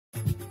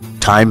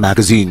Time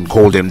magazine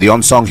called him the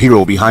unsung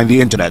hero behind the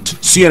internet.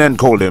 CNN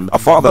called him a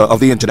father of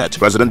the internet.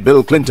 President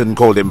Bill Clinton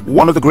called him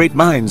one of the great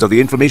minds of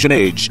the information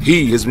age.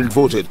 He has been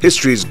voted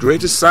history's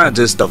greatest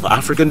scientist of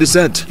African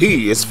descent.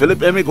 He is Philip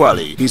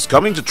Emeagwali. He's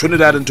coming to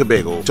Trinidad and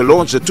Tobago to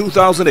launch the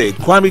 2008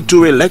 Kwame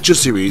Ture Lecture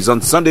Series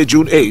on Sunday,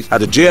 June 8th at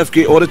the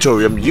JFK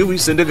Auditorium, UWI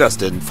St.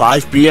 Augustine,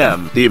 5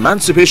 p.m. The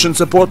Emancipation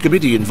Support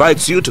Committee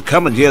invites you to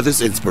come and hear this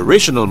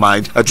inspirational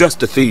mind address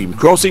the theme,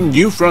 Crossing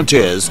New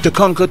Frontiers to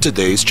Conquer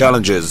Today's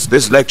Challenges.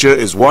 This lecture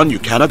is one you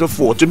cannot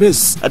afford to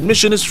miss.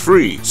 Admission is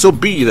free, so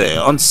be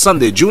there on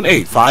Sunday, June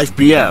 8th, 5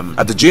 p.m.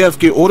 at the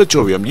JFK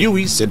Auditorium,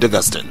 UWI St.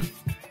 Augustine.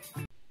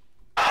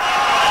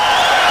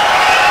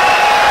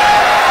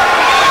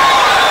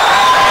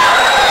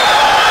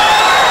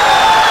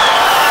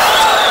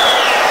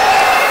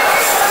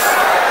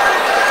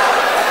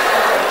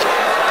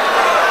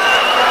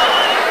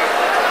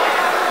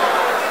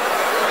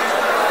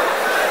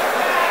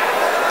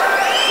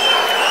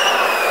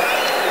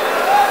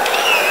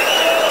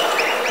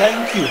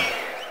 Thank you.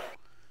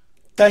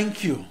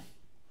 Thank you.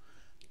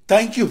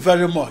 Thank you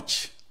very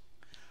much.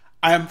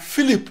 I am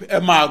Philip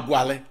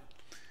Emeagwali.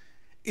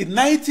 In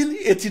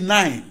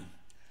 1989,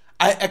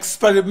 I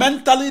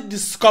experimentally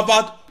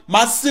discovered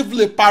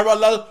massively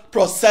parallel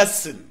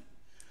processing,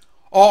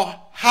 or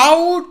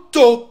how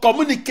to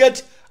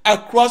communicate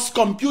across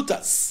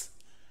computers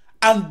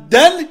and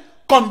then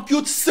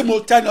compute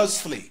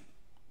simultaneously.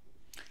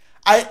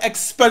 I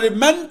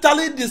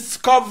experimentally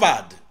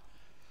discovered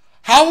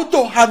how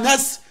to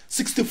harness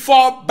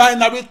 64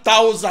 binary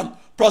thousand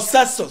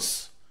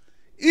processors,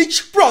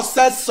 each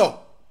processor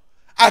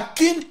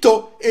akin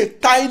to a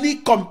tiny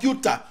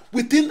computer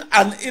within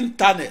an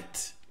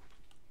internet.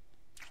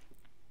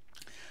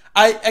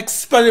 I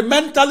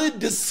experimentally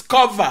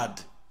discovered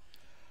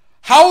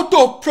how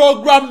to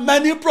program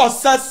many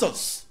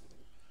processors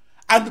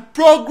and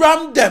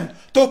program them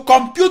to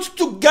compute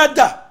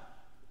together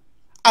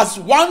as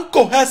one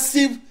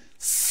cohesive,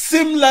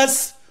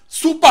 seamless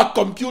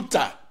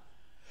supercomputer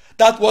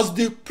that was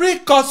the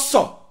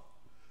precursor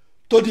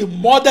to the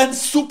modern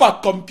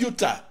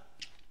supercomputer.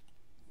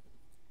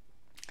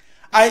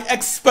 I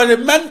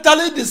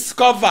experimentally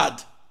discovered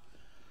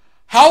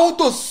how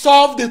to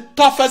solve the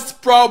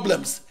toughest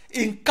problems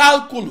in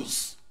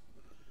calculus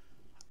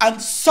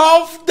and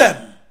solve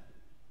them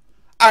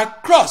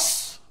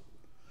across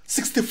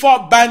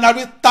 64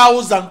 binary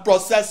thousand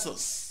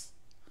processors.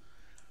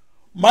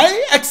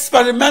 My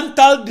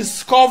experimental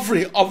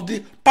discovery of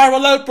the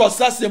parallel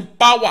processing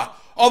power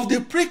of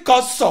the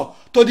precursor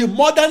to the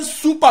modern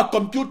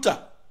supercomputer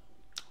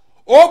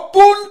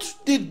opened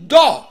the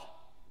door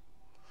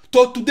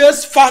to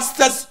today's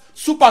fastest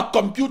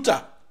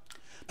supercomputer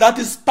that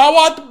is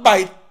powered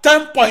by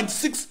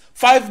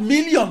 10.65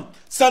 million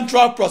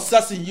central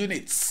processing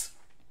units.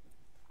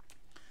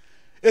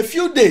 A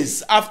few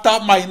days after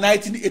my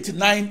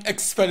 1989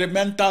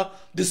 experimental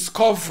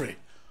discovery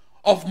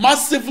of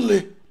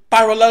massively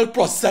parallel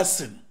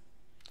processing,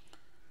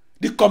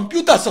 the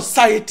Computer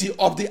Society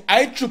of the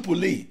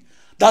IEEE,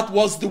 that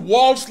was the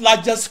world's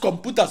largest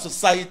computer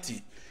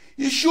society,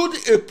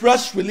 issued a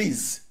press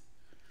release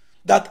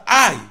that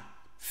I,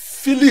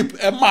 Philip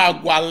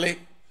Emeagwali,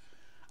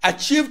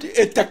 achieved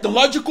a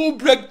technological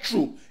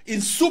breakthrough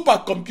in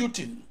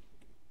supercomputing.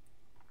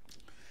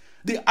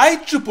 The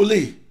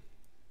IEEE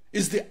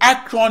is the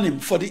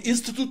acronym for the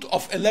Institute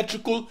of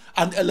Electrical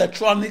and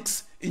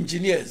Electronics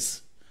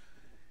Engineers.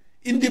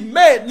 In the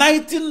May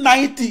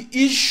 1990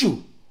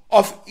 issue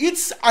of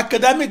its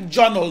academic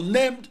journal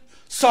named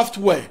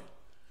Software,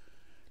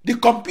 the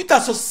Computer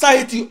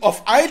Society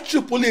of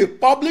IEEE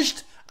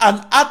published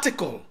an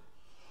article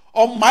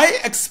on my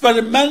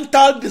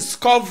experimental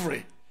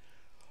discovery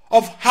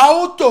of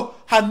how to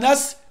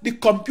harness the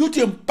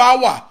computing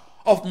power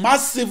of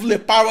massively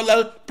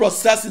parallel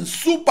processing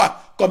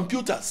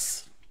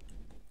supercomputers.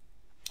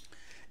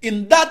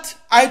 In that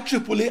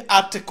IEEE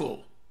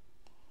article,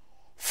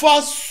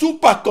 4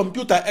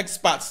 supercomputer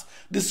experts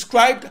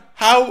described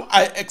how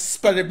I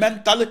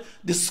experimentally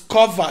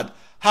discovered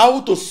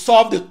how to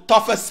solve the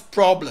toughest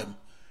problem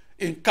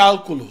in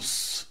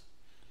calculus.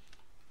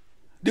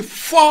 The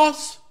 4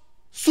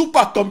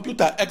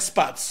 supercomputer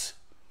experts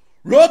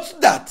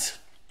wrote that,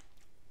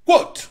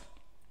 quote,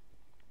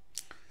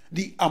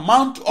 the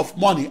amount of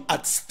money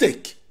at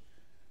stake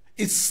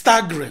is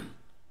staggering.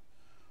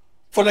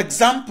 For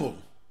example,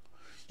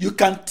 you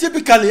can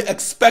typically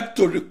expect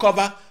to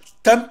recover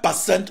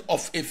 10%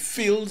 of a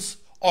field's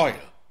oil.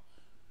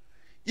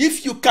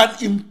 If you can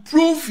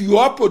improve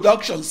your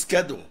production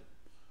schedule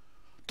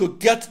to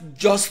get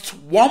just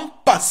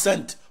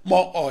 1%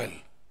 more oil,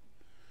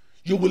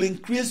 you will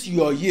increase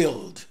your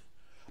yield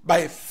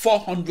by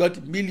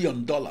 $400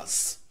 million,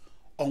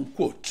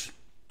 unquote.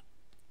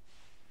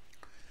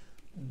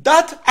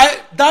 That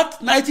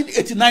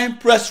 1989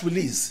 press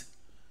release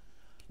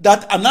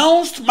that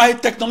announced my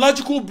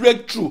technological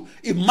breakthrough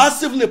in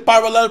massively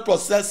parallel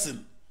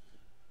processing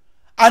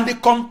and the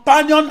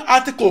companion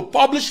article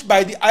published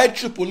by the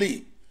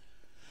IEEE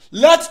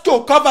led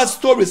to cover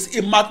stories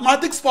in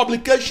mathematics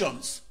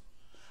publications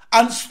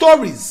and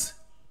stories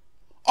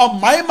on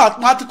my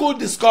mathematical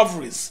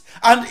discoveries,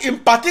 and in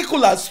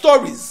particular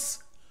stories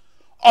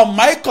on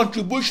my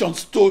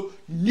contributions to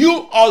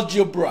new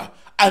algebra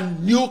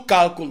and new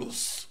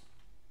calculus.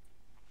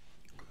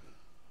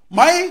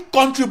 My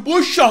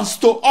contributions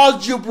to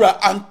algebra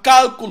and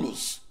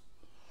calculus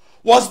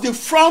was the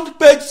front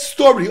page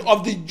story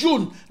of the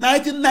June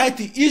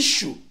 1990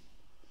 issue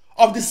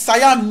of the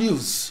Siam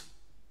News.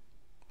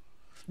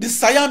 The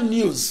Siam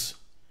News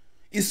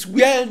is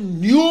where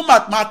new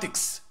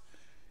mathematics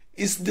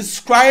is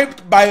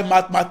described by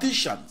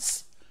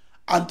mathematicians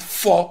and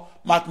for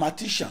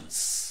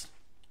mathematicians.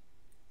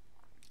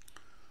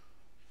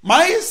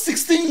 My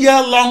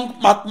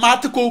 16-year-long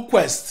mathematical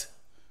quest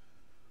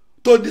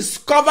to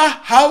discover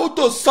how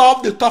to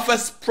solve the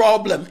toughest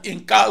problem in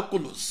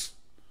calculus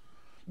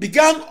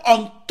began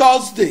on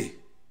Thursday,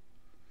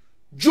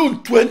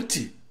 June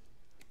 20,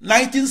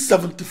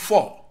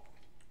 1974.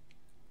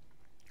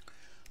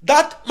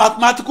 That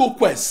mathematical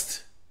quest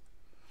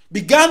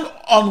began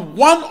on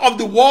one of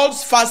the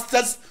world's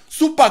fastest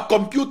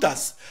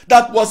supercomputers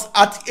that was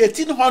at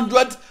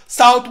 1800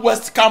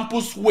 Southwest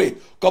Campus Way,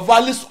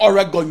 Corvallis,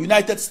 Oregon,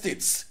 United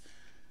States.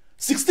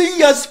 16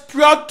 years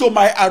prior to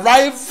my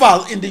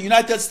arrival in the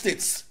United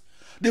States,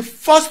 the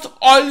first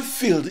oil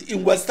field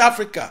in West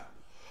Africa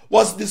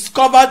was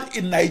discovered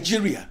in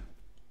Nigeria.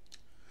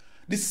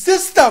 The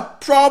sister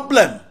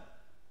problem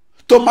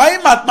to my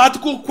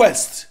mathematical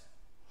quest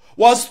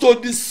was to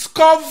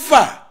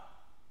discover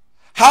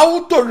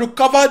how to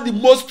recover the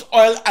most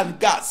oil and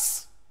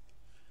gas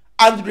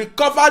and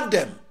recover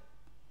them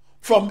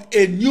from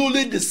a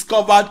newly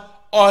discovered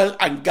oil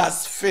and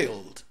gas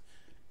field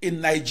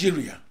in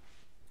Nigeria.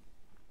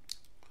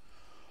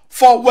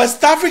 For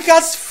West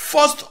Africa's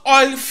first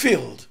oil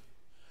field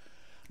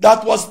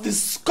that was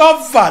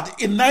discovered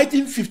in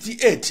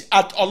 1958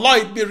 at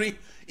Oloibiri,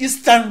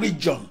 Eastern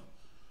Region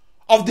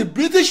of the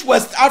British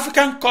West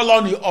African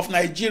colony of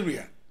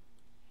Nigeria,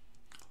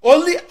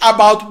 only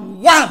about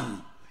 1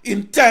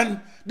 in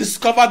 10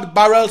 discovered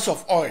barrels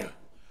of oil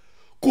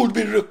could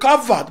be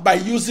recovered by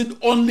using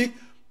only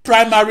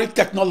primary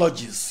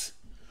technologies,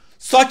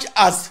 such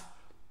as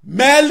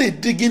merely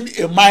digging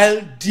a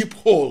mile-deep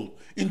hole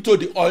into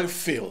the oil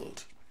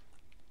field.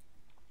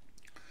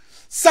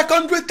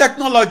 Secondary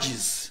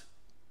technologies,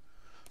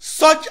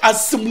 such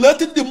as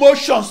simulating the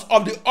motions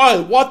of the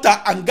oil,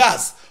 water, and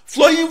gas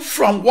flowing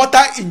from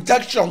water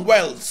injection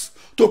wells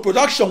to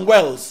production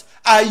wells,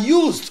 are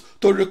used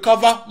to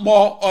recover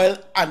more oil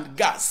and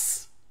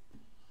gas.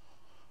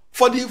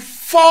 For the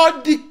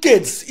 4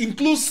 decades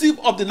inclusive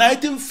of the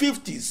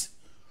 1950s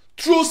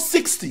through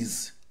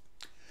 60s,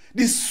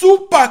 the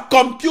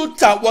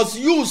supercomputer was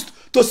used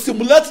to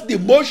simulate the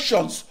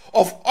motions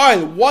of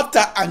oil,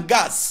 water, and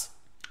gas,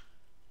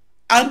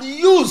 and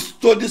used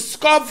to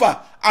discover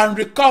and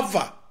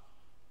recover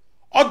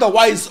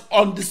otherwise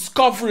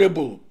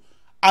undiscoverable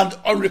and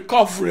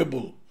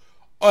unrecoverable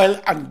oil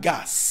and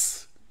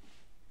gas.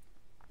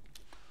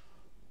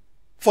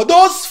 For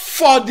those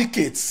 4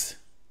 decades,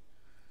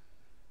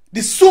 the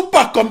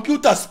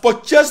supercomputers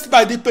purchased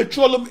by the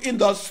petroleum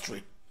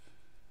industry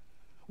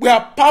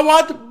were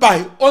powered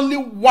by only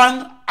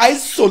one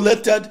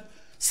isolated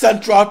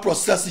central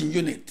processing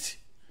unit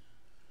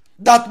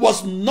that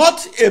was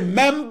not a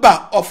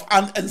member of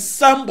an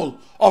ensemble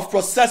of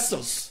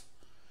processors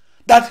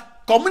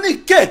that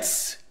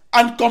communicates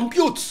and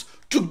computes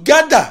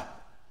together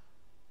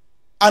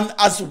and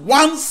as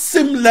one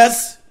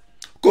seamless,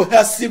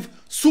 cohesive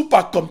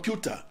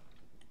supercomputer.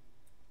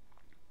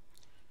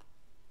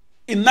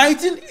 In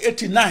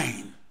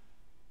 1989,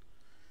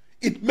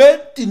 it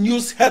made the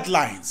news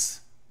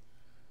headlines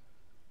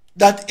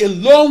that a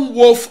lone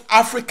wolf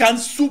African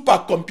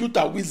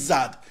supercomputer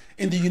wizard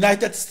in the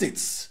United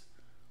States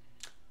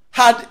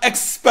had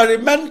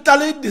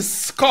experimentally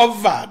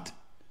discovered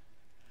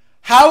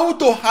how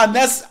to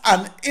harness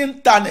an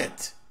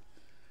internet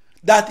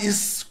that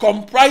is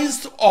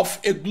comprised of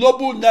a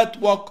global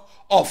network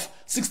of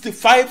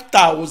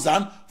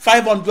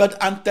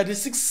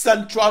 65,536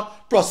 central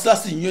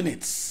processing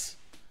units,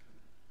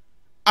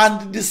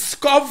 and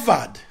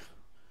discovered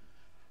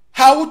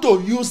how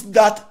to use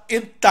that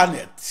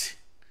internet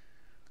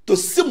to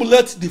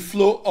simulate the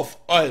flow of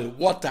oil,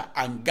 water,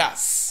 and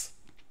gas.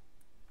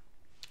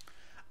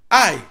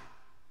 I,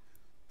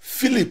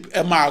 Philip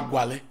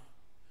Emeagwali,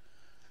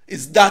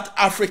 is that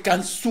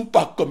African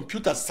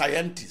supercomputer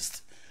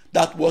scientist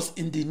that was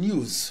in the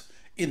news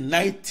in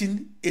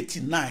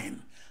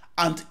 1989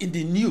 and in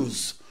the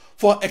news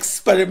for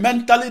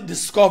experimentally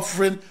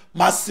discovering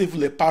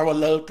massively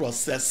parallel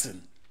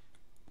processing.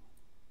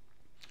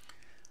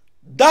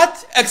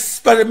 That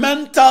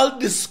experimental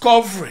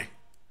discovery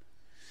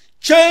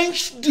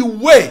changed the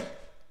way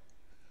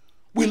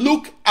we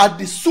look at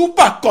the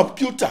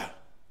supercomputer.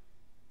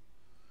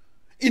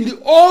 In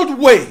the old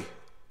way,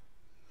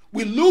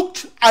 we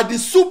looked at the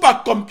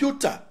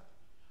supercomputer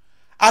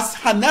as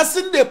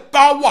harnessing the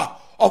power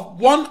of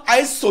one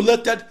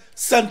isolated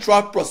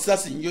central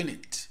processing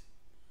unit.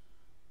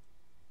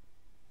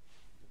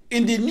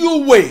 In the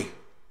new way,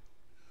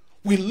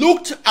 we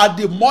looked at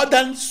the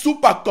modern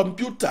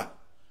supercomputer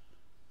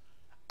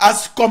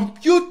as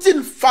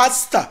computing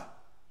faster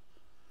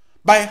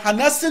by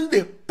harnessing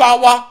the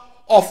power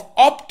of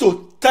up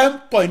to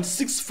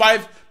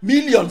 10.65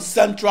 million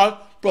central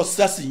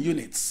processing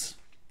units.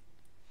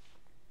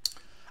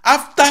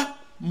 After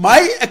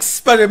my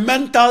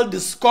experimental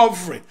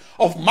discovery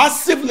of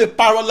massively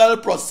parallel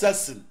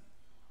processing,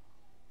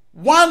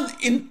 1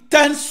 in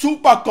 10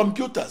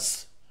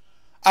 supercomputers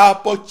are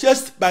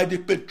purchased by the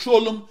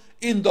petroleum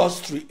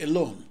industry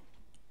alone.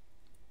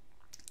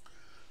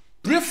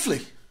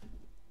 Briefly,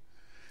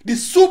 the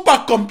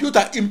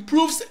supercomputer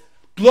improves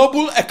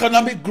global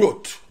economic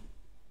growth.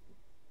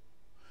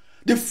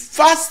 The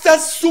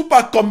fastest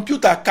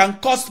supercomputer can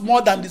cost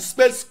more than the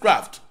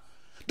spacecraft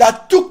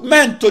that took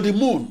men to the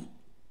moon.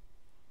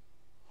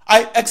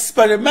 I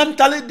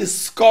experimentally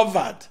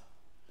discovered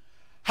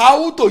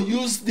how to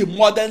use the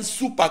modern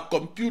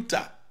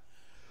supercomputer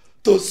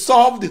to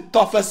solve the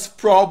toughest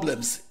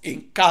problems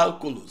in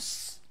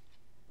calculus.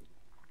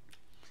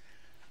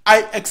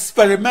 I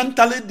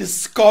experimentally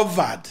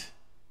discovered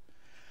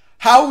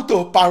how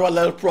to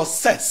parallel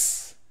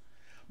process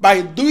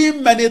by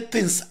doing many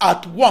things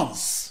at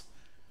once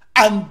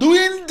and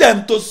doing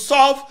them to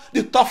solve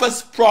the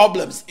toughest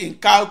problems in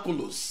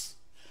calculus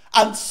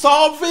and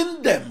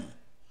solving them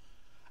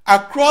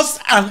across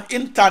an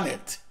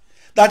internet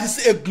that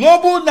is a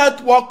global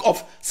network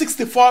of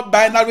 64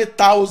 binary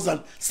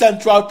thousand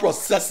central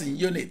processing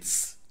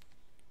units.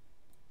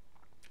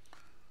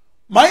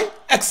 My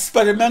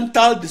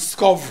experimental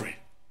discovery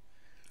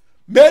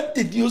made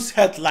the news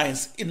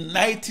headlines in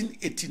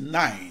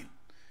 1989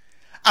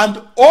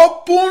 and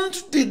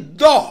opened the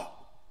door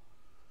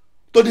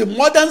to the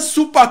modern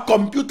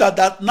supercomputer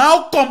that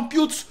now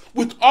computes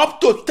with up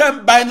to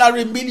 10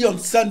 binary million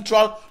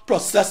central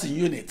processing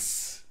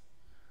units.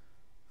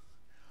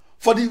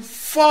 For the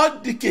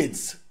 4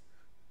 decades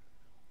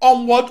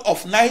onward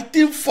of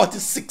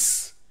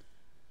 1946,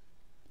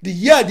 the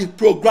year the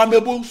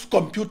programmable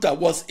computer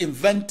was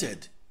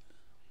invented,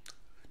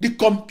 the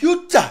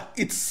computer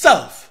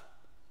itself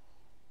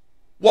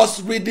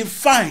was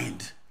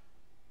redefined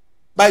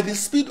by the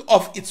speed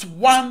of its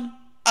one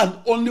and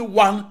only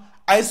one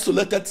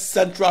isolated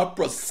central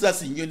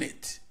processing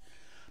unit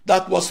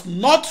that was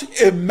not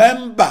a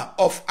member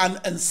of an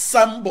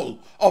ensemble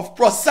of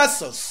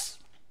processors.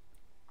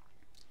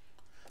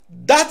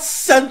 That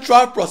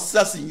central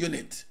processing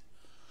unit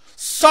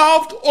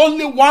solved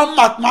only one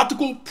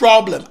mathematical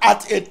problem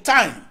at a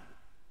time.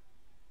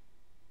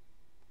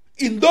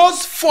 In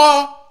those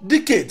 4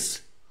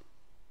 decades,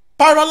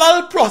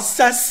 parallel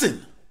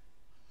processing,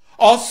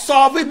 or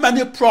solving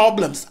many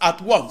problems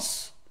at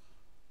once,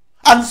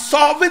 and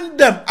solving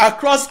them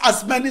across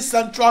as many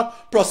central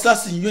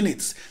processing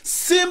units,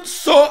 seemed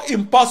so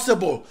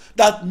impossible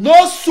that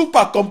no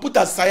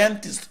supercomputer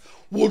scientist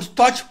would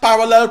touch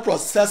parallel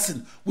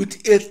processing with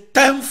a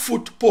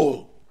 10-foot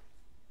pole.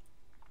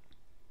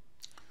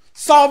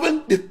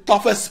 Solving the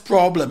toughest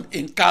problem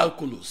in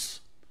calculus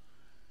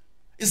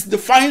is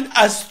defined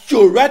as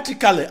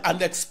theoretically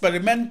and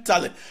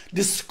experimentally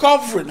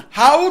discovering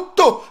how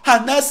to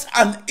harness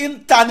an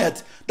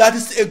internet that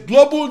is a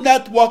global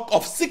network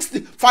of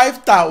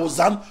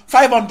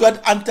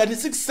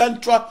 65,536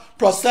 central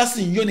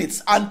processing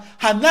units and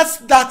harness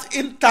that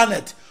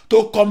internet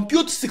to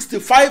compute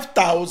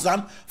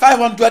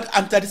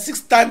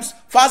 65,536 times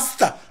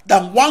faster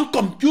than one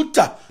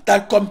computer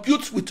that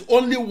computes with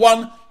only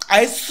one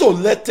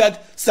isolated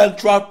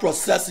central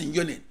processing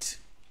unit.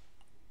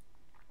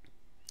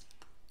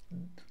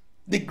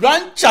 The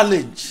grand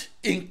challenge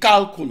in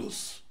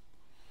calculus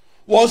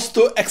was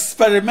to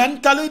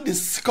experimentally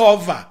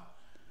discover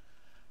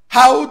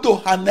how to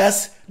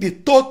harness the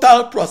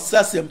total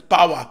processing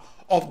power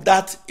of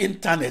that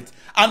internet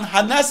and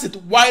harness it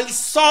while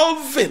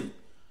solving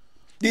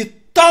the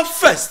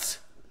toughest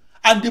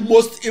and the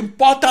most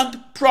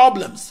important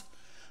problems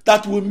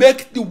that will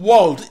make the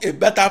world a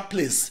better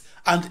place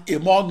and a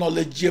more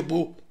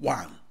knowledgeable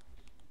one.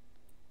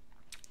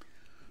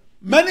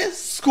 Many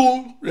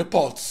school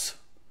reports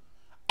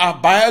are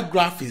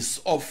biographies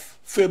of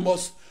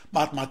famous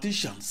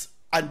mathematicians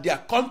and their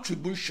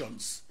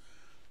contributions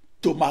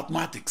to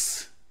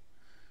mathematics.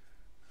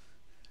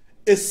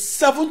 A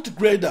 7th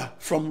grader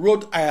from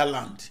Rhode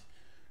Island,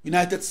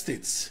 United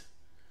States,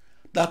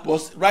 that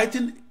was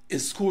writing a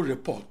school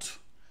report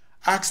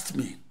asked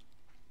me,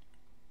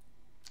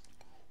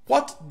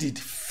 what did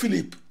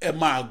Philip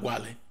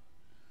Emeagwali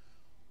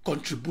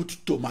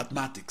contribute to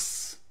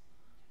mathematics?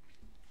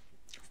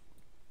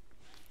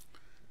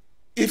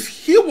 If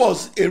he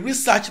was a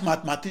research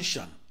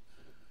mathematician,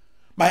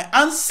 my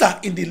answer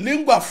in the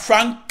lingua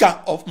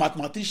franca of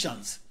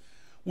mathematicians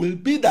will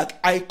be that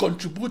I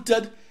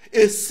contributed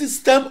a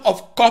system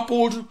of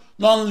coupled,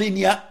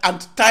 nonlinear,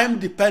 and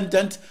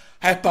time-dependent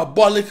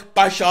hyperbolic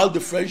partial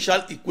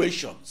differential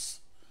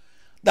equations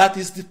that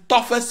is the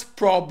toughest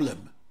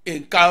problem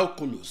in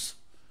calculus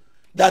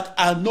that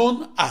are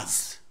known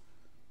as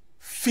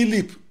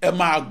Philip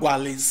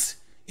Emeagwali's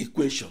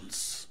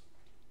equations.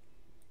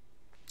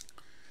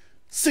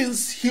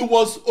 Since he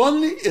was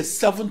only a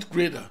 7th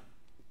grader,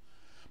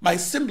 my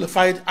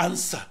simplified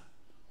answer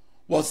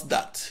was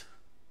that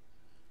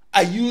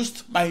I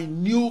used my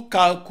new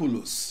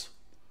calculus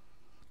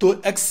to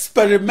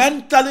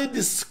experimentally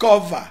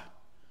discover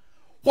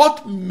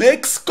what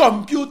makes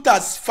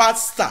computers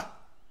faster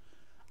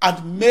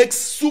and makes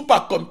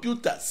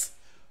supercomputers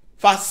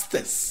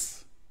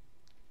fastest.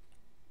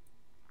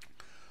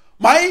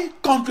 My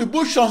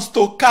contributions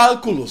to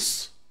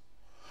calculus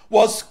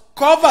was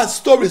cover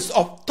stories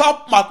of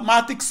top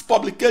mathematics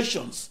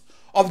publications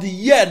of the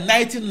year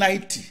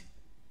 1990.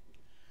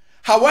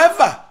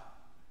 However,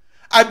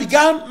 I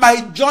began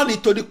my journey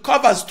to the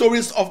cover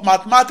stories of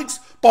mathematics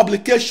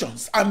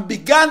publications and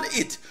began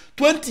it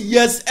 20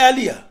 years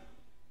earlier.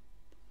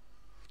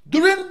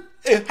 During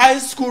a high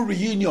school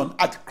reunion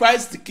at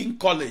Christ the King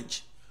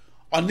College,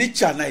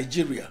 Onitsha,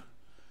 Nigeria,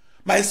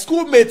 my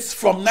schoolmates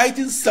from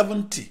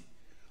 1970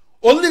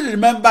 only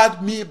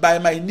remembered me by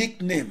my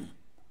nickname,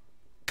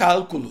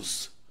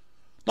 Calculus,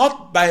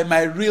 not by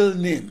my real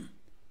name,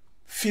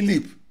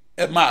 Philip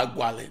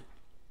Emeagwali.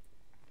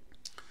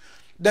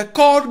 They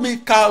called me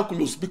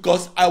Calculus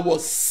because I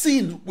was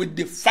seen with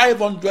the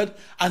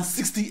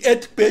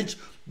 568-page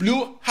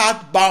blue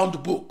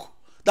hardbound book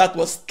that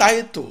was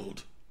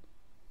titled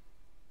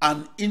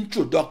An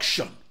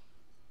Introduction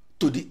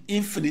to the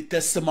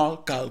Infinitesimal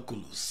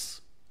Calculus.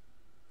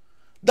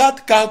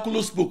 That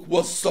calculus book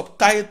was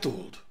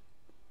subtitled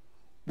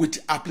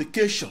with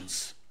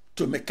applications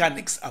to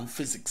mechanics and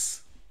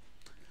physics.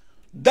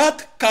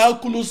 That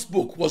calculus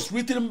book was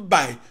written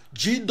by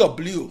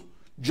G.W.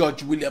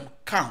 George William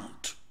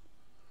Count.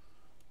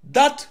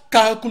 That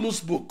calculus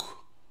book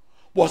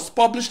was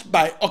published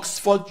by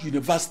Oxford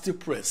University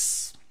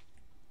Press.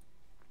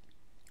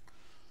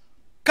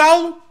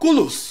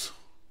 Calculus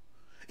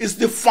is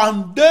the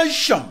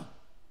foundation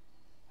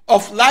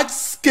of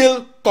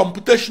large-scale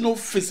computational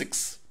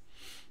physics.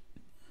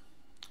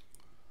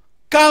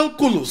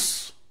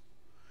 Calculus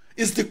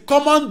is the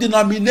common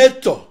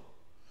denominator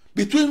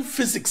between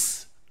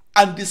physics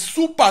and the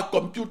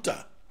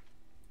supercomputer.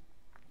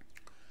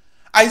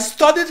 I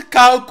studied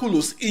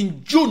calculus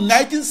in June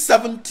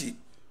 1970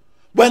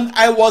 when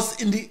I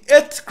was in the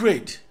 8th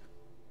grade.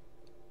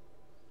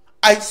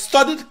 I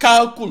studied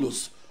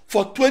calculus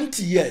for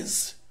 20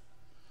 years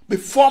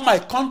before my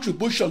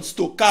contributions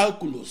to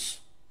calculus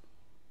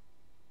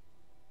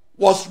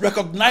was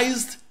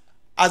recognized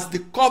as the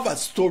cover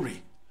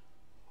story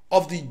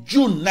of the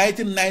June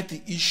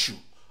 1990 issue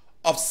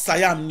of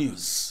Siam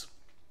News.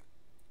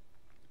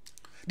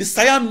 The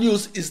Siam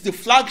News is the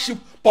flagship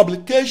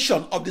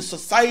publication of the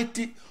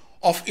Society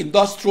of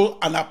Industrial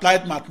and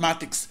Applied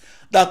Mathematics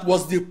that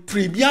was the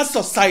premier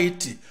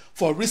society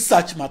for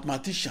research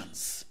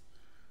mathematicians.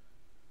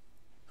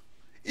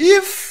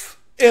 If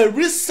a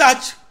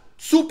research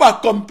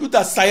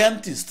supercomputer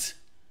scientist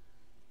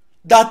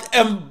that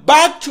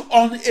embarked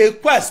on a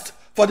quest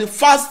for the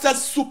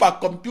fastest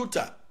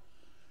supercomputer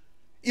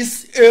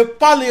is a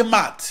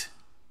polymath,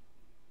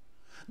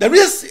 there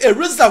is a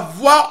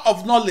reservoir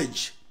of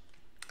knowledge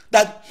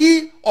that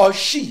he or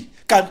she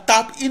can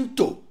tap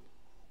into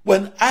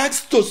when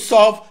asked to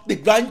solve the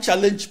grand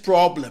challenge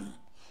problem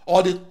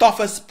or the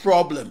toughest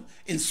problem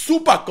in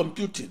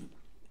supercomputing.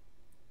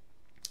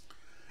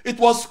 It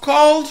was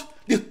called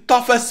the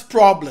toughest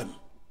problem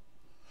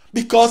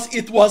because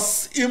it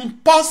was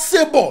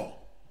impossible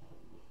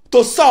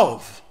to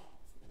solve.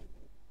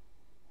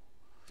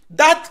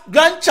 That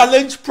grand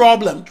challenge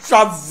problem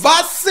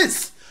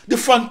traverses the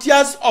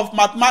frontiers of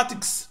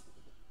mathematics,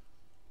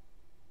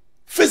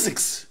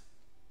 physics,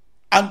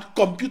 and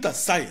computer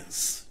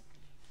science.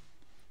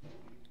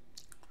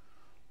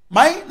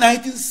 My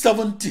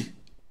 1970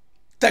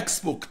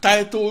 textbook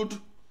titled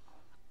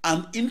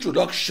An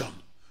Introduction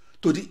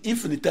to the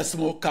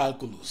Infinitesimal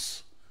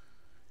Calculus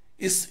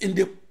is in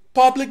the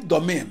public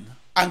domain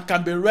and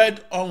can be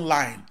read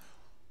online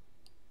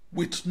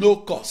with no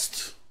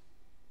cost.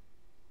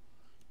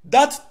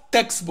 That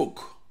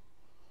textbook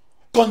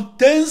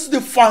contains the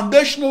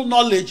foundational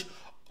knowledge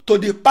to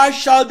the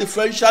partial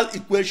differential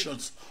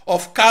equations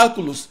of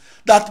calculus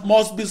that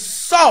must be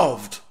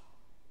solved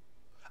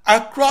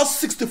across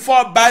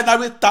 64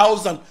 binary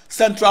thousand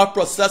central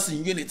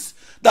processing units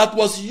that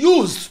was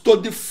used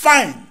to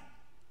define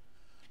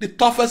the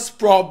toughest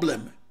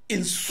problem in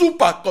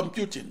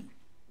supercomputing.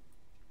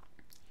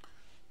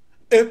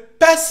 A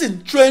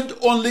person trained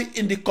only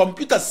in the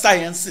computer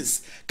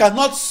sciences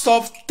cannot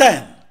solve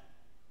 10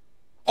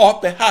 or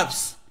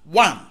perhaps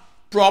 1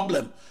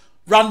 problem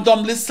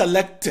randomly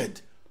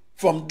selected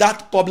from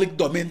that public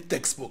domain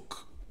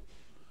textbook.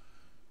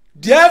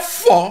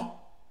 Therefore,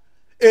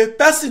 a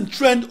person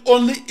trained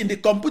only in the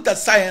computer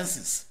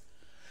sciences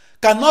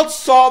cannot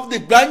solve the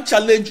grand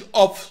challenge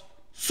of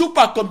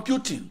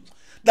supercomputing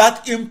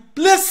that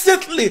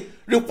implicitly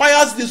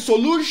requires the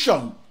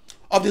solution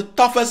of the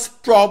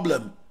toughest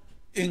problem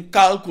in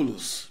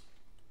calculus.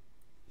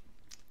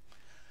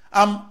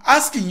 I'm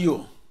asking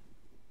you,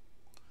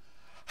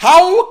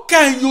 how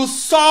can you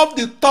solve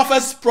the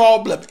toughest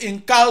problem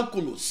in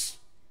calculus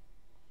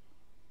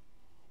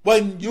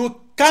when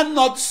you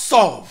cannot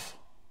solve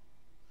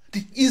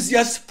the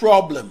easiest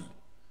problem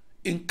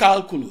in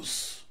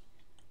calculus?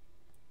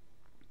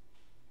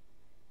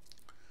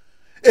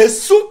 A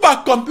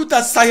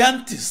supercomputer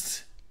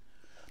scientist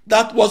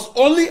that was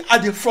only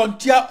at the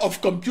frontier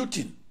of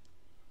computing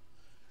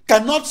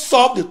cannot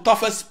solve the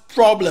toughest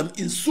problem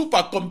in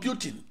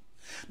supercomputing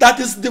that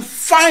is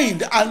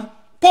defined and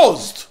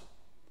posed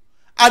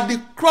at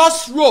the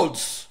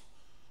crossroads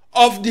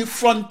of the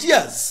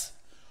frontiers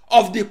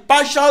of the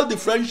partial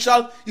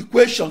differential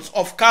equations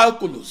of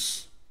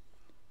calculus,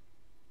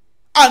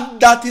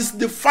 and that is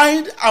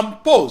defined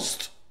and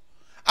posed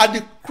at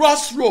the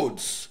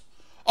crossroads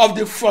of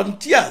the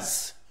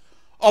frontiers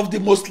of the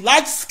most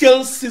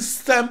large-scale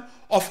system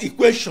of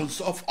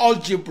equations of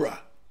algebra,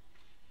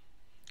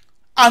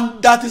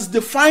 and that is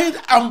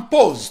defined and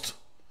posed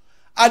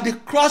at the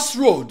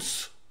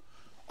crossroads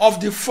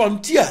of the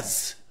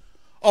frontiers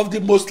of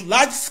the most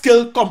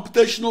large-scale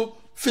computational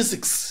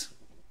physics,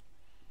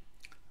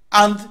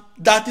 and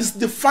that is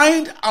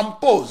defined and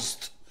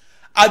posed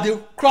at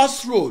the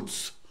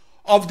crossroads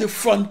of the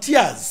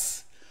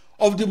frontiers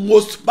of the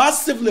most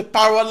massively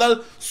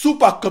parallel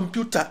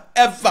supercomputer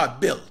ever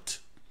built.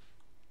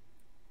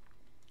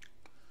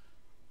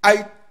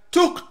 I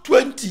took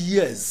 20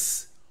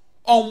 years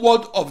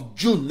onward of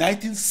June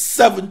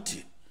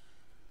 1970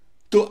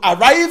 to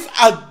arrive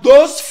at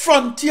those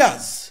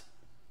frontiers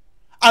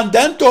and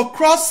then to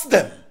cross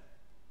them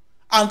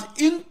and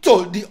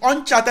into the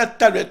uncharted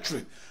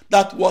territory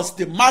that was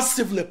the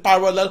massively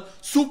parallel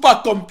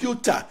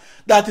supercomputer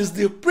that is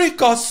the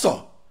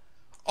precursor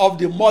of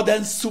the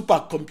modern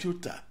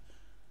supercomputer.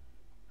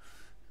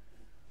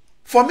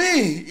 For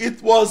me,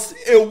 it was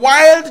a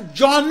wild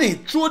journey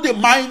through the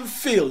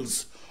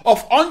minefields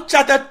of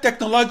uncharted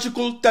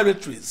technological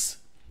territories.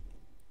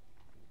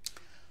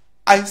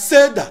 I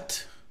say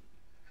that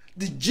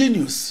the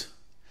genius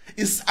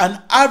is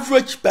an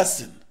average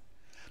person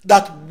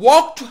that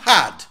worked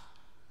hard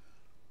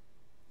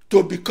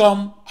to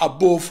become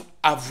above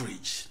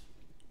average.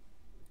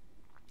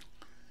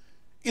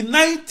 In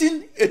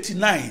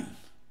 1989,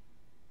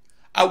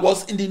 I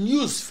was in the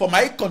news for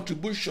my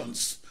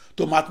contributions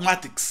to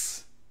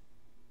mathematics.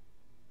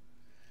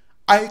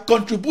 I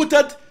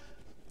contributed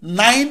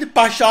 9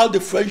 partial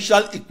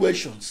differential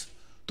equations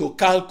to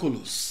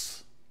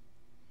calculus.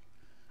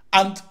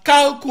 And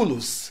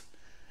calculus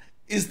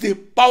is the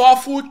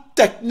powerful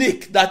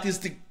technique that is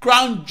the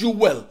crown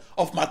jewel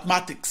of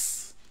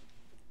mathematics.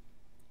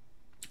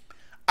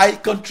 I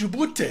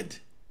contributed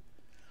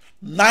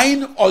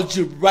 9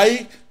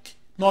 algebraic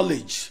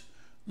knowledge.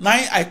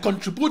 I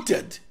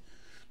contributed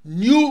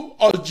new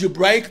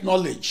algebraic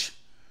knowledge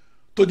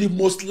to the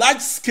most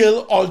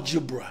large-scale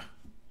algebra.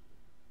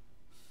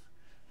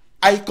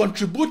 I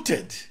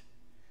contributed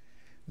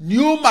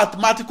new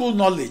mathematical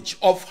knowledge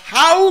of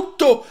how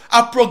to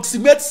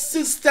approximate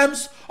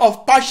systems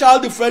of partial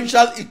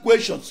differential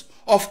equations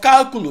of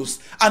calculus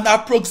and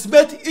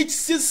approximate each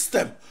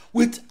system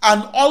with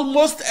an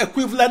almost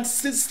equivalent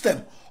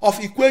system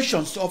of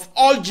equations of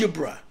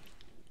algebra.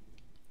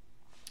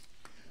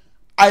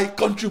 I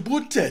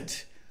contributed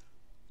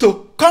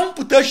to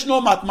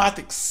computational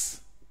mathematics,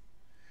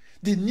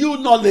 the new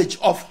knowledge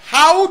of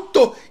how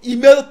to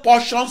email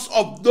portions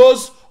of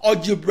those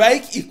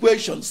algebraic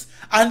equations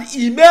and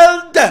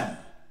email them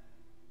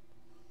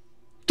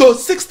to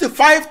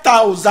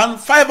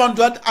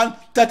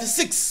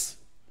 65,536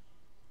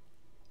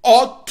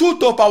 or 2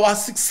 to the power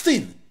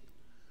 16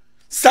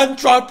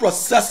 central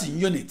processing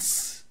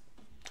units,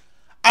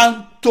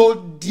 and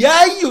to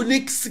their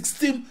unique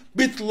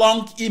 16-bit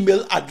long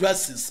email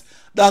addresses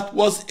that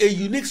was a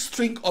unique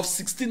string of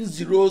 16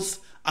 zeros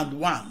and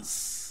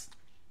ones.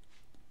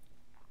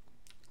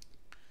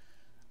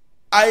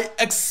 I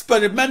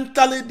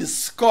experimentally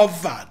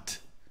discovered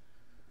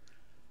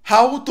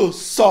how to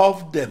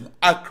solve them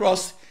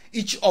across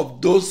each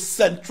of those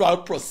central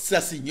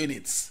processing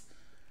units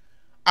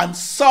and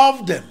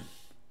solve them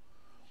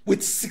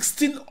with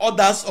 16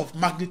 orders of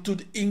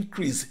magnitude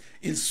increase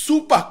in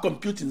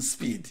supercomputing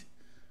speed.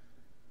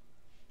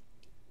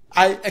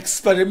 I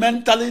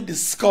experimentally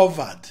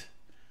discovered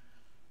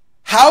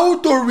how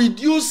to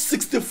reduce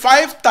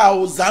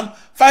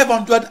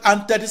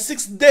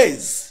 65,536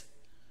 days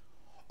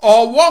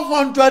or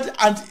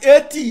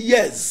 180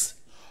 years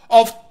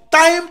of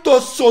time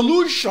to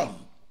solution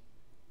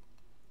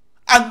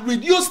and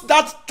reduce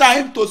that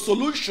time to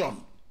solution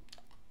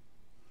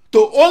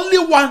to only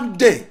 1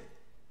 day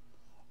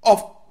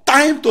of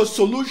time to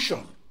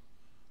solution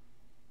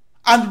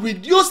and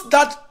reduce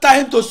that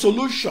time to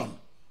solution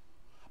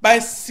by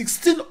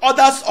 16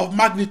 orders of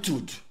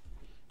magnitude.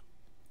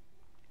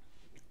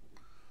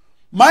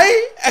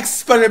 My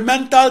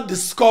experimental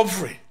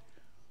discovery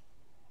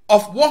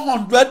of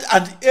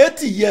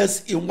 180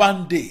 years in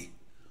 1 day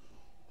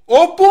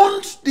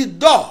opened the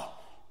door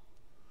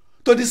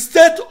to the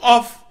state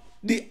of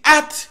the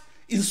art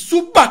in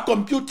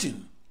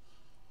supercomputing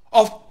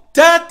of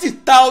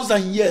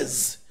 30,000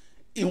 years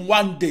in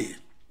 1 day.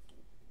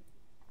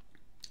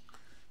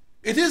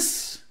 It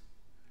is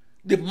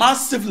the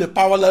massively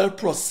parallel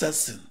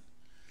processing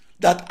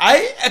that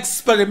I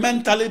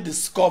experimentally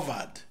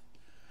discovered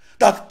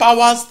that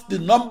powers the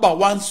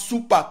 #1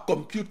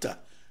 supercomputer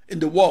in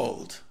the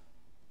world.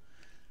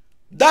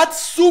 That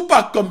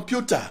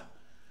supercomputer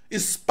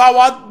is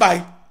powered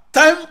by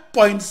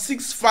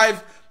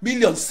 10.65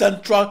 million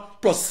central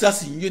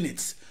processing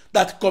units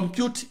that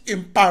compute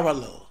in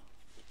parallel.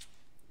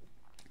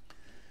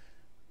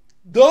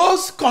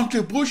 Those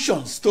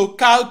contributions to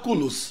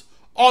calculus,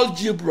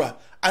 algebra,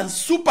 and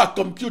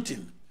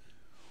supercomputing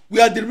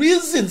were the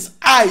reasons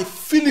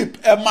Philip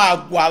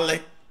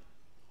Emeagwali,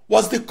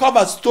 was the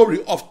cover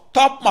story of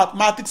top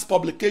mathematics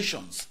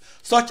publications,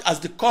 such as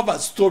the cover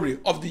story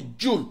of the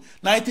June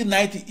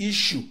 1990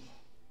 issue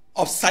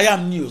of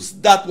Science News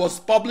that was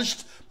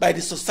published by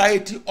the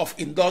Society of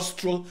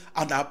Industrial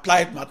and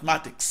Applied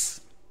Mathematics.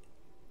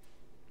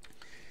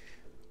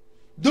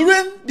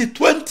 During the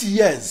 20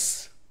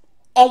 years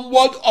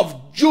onward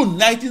of June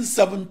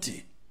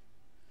 1970,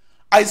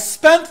 I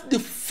spent the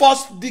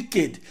first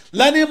decade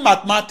learning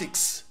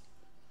mathematics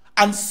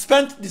and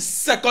spent the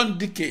second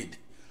decade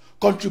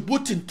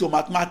contributing to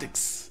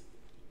mathematics.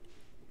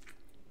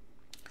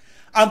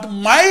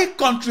 And my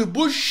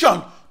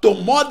contribution to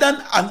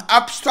modern and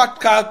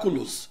abstract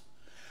calculus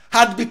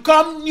had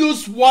become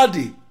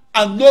newsworthy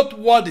and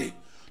noteworthy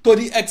to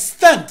the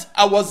extent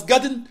I was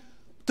getting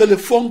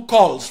telephone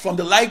calls from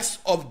the likes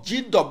of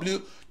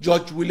G.W.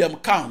 George William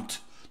Count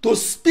to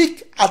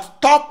speak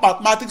at top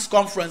mathematics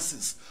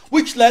conferences,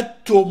 which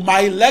led to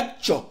my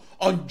lecture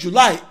on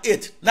July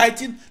 8,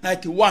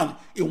 1991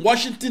 in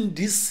Washington,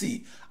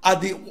 D.C.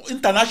 at the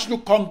International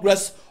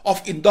Congress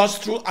of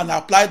Industrial and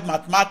Applied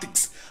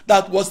Mathematics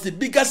that was the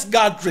biggest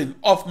gathering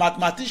of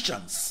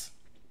mathematicians.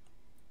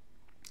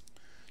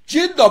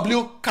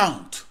 G.W.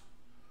 Count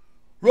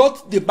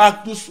wrote the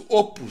magnus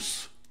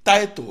opus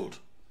titled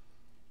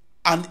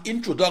An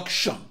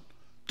Introduction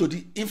to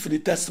the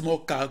Infinitesimal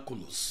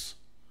Calculus.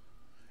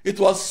 It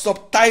was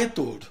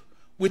subtitled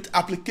with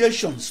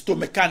applications to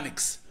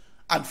mechanics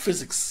and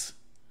physics.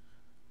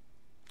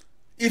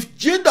 If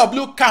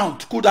G.W.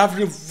 Count could have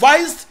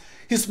revised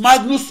his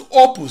magnus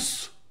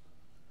opus,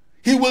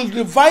 he will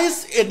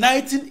revise a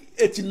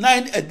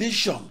 1989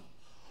 edition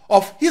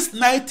of his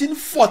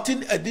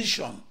 1914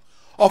 edition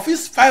of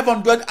his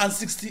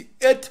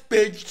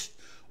 568-page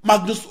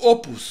magnus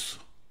opus,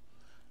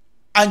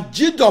 and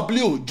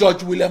G.W.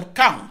 George William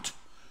Count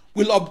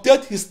will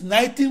update his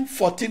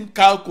 1914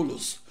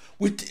 calculus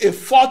with a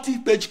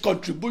 40-page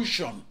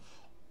contribution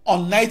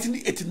on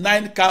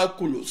 1989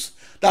 calculus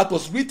that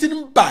was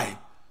written by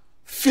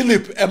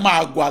Philip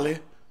Emeagwali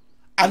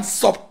and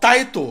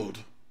subtitled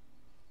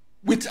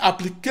with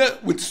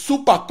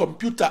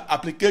supercomputer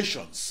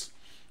applications,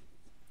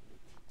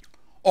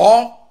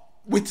 or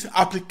with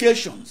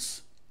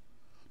applications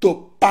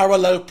to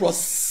parallel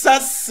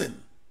processing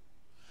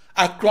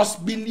across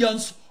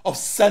millions of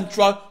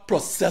central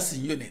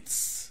processing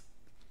units.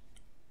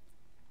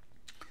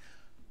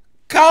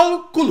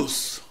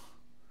 Calculus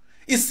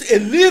is a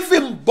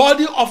living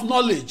body of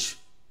knowledge.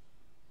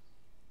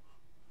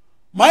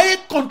 My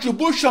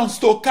contributions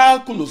to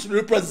calculus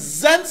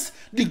represents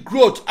the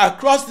growth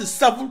across the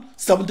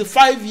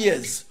 75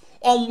 years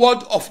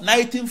onward of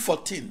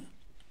 1914.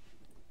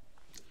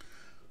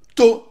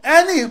 To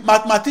any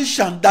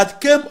mathematician that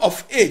came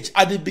of age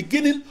at the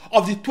beginning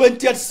of the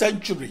 20th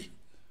century,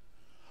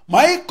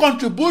 my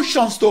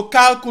contributions to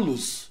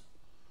calculus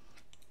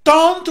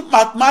turned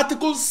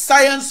mathematical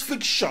science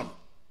fiction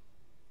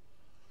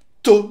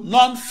to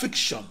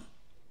non-fiction.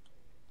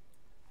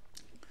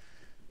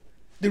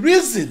 The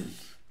reason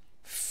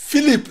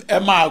Philip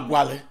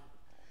Emeagwali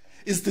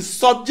is the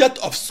subject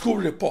of school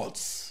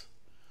reports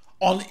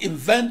on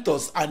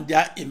inventors and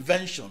their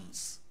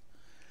inventions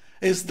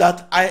is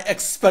that I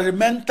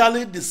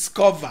experimentally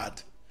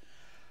discovered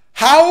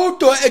how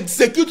to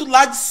execute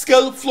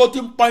large-scale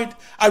floating-point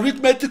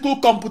arithmetical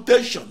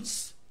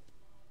computations.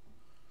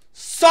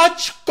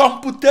 Such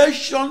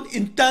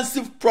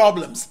computation-intensive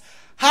problems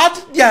had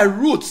their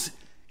roots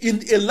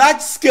in a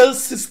large-scale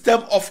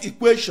system of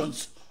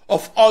equations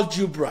of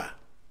algebra.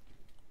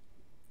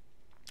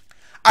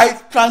 I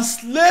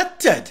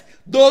translated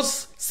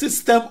those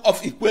system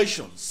of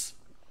equations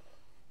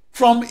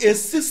from a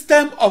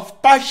system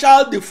of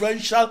partial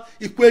differential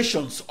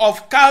equations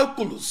of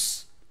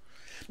calculus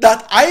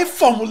that I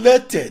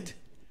formulated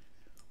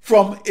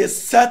from a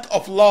set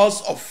of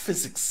laws of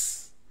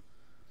physics.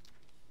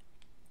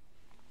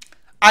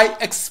 I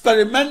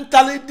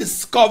experimentally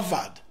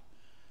discovered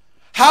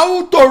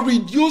how to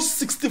reduce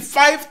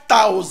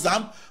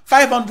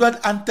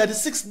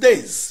 65,536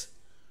 days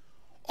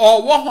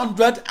or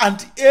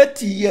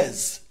 180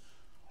 years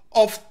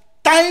of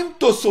time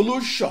to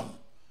solution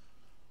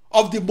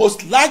of the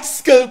most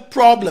large-scale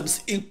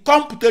problems in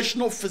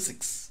computational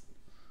physics.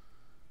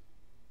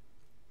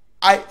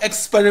 I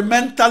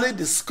experimentally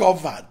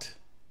discovered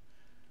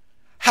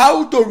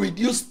how to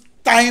reduce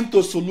time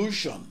to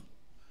solution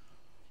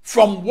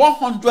from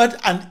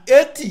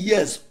 180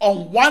 years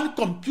on one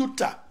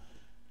computer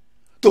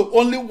to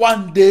only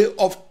 1 day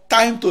of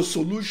time to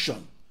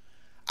solution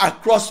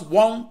across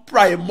one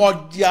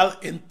primordial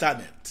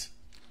internet.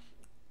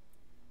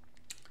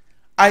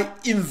 I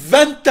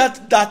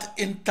invented that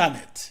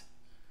internet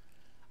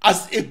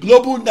as a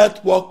global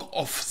network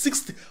of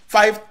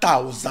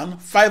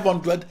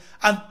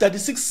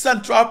 65,536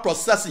 central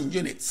processing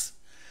units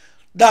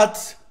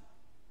that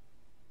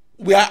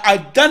were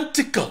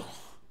identical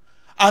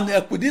and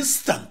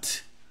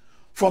equidistant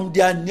from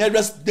their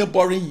nearest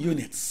neighboring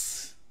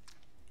units.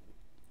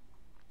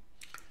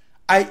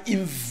 I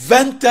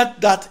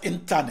invented that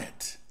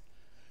internet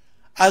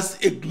as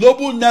a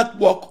global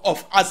network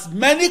of as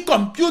many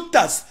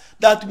computers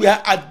that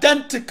were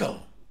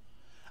identical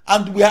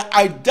and were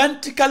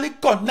identically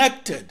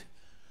connected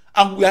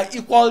and were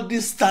equal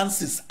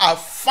distances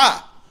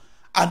afar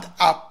and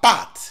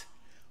apart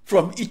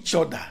from each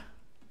other.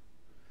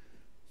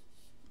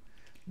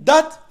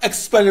 That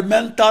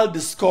experimental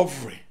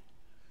discovery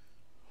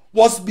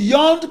was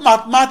beyond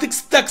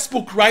mathematics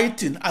textbook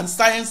writing and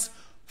science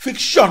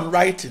fiction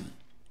writing.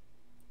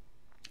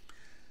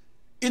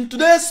 In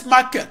today's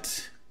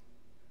market,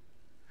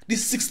 the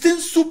 16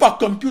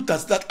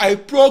 supercomputers that I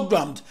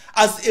programmed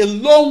as a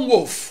lone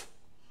wolf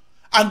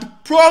and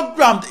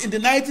programmed in the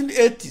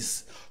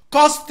 1980s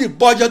cost the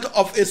budget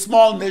of a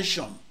small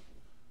nation.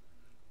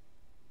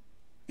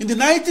 In the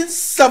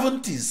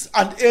 1970s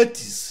and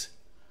 80s,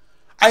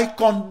 I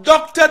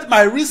conducted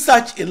my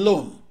research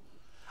alone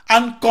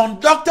and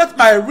conducted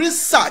my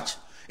research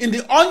in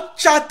the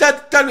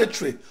uncharted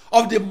territory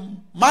of the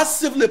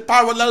massively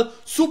parallel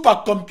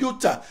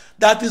supercomputer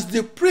that is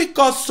the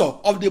precursor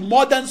of the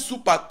modern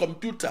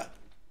supercomputer.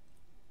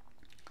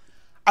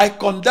 I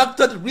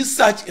conducted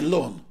research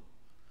alone,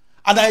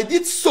 and I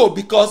did so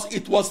because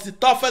it was the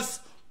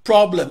toughest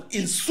problem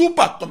in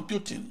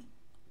supercomputing.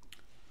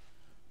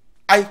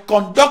 I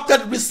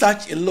conducted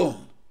research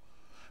alone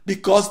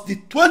because the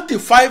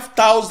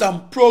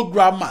 25,000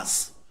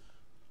 programmers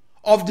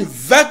of the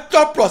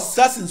vector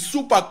processing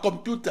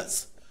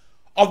supercomputers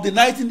of the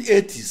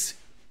 1980s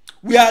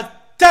were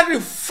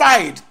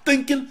terrified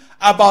thinking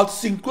about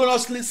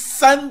synchronously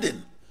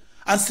sending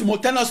and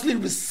simultaneously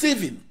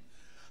receiving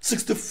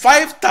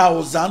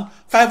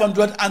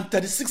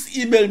 65,536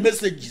 email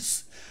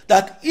messages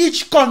that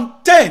each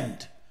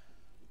contained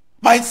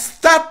my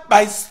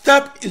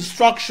step-by-step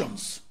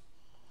instructions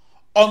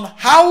on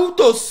how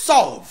to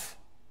solve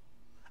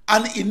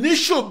an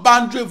initial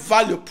boundary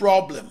value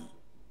problem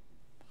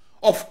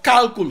of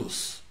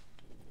calculus.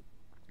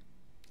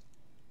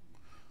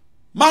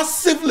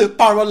 Massively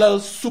parallel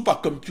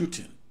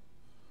supercomputing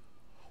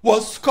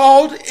was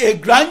called a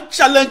grand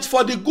challenge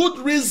for the good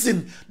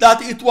reason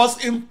that it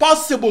was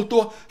impossible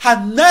to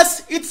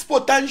harness its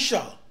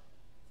potential.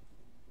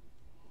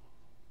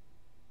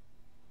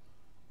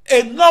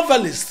 A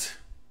novelist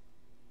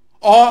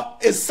or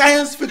a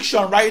science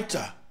fiction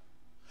writer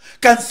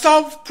can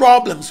solve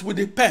problems with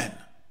a pen,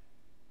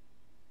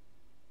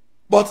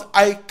 but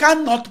I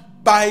cannot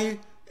buy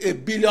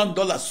 $1 billion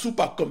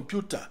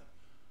supercomputer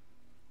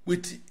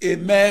with a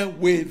mere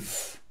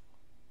wave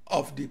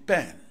of the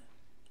pen.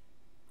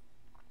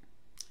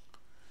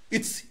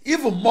 It's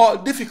even more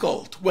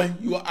difficult when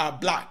you are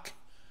black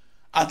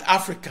and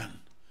African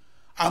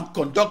and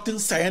conducting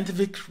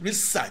scientific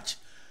research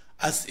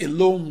as a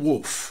lone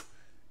wolf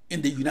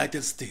in the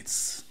United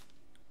States.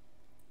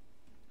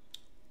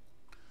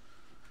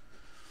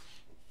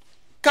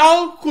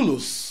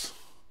 Calculus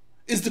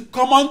is the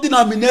common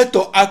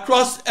denominator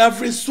across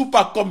every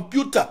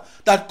supercomputer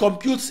that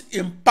computes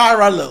in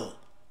parallel.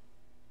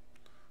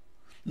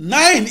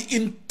 9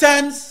 in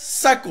 10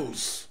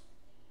 cycles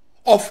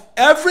of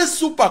every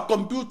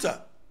supercomputer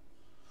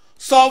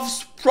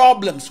solves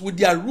problems with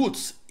their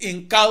roots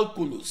in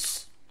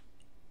calculus.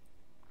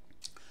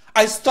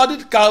 I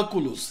studied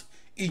calculus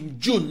in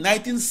June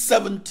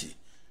 1970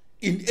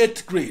 in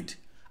 8th grade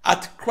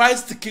at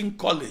Christ the King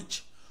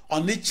College,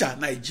 Onitsha,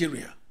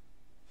 Nigeria.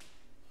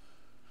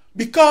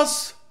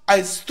 Because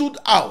I stood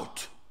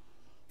out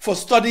for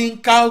studying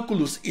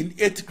calculus in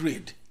 8th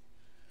grade,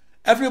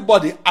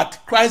 everybody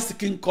at Christ the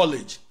King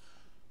College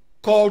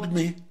called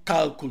me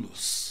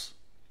Calculus.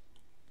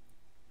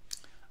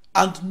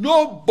 And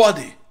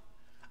nobody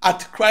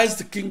at Christ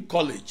the King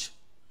College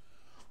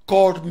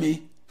called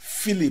me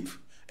Philip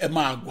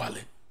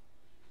Emeagwali.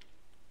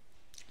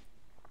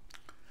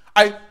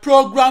 I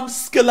programmed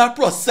scalar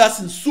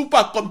processing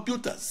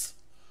supercomputers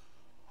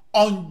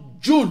on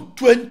June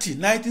 20,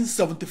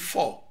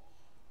 1974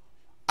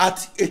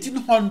 at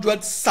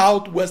 1800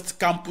 Southwest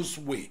Campus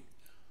Way,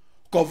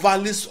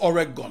 Corvallis,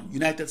 Oregon,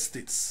 United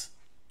States.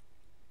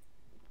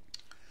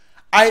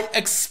 I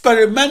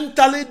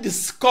experimentally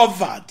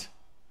discovered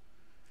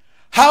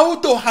how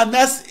to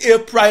harness a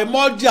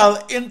primordial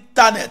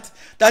internet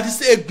that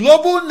is a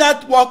global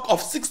network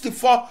of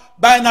 64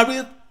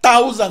 binary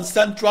thousand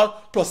central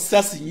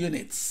processing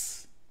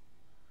units.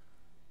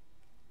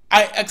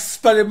 I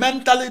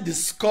experimentally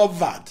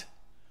discovered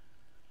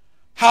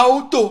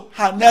how to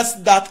harness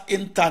that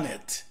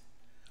internet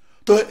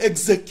to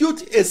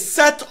execute a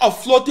set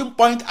of floating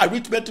point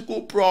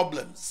arithmetical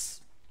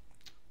problems.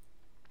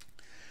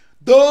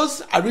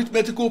 Those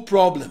arithmetical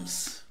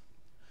problems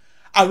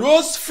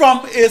arose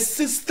from a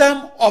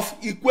system of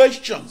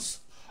equations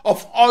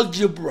of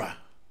algebra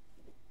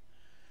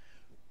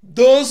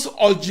Those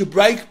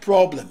algebraic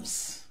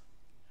problems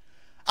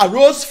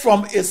arose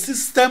from a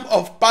system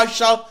of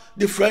partial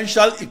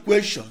differential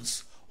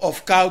equations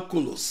of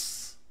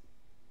calculus.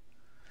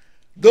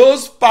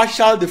 Those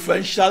partial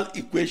differential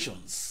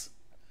equations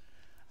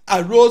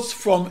arose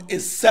from a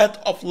set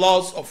of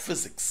laws of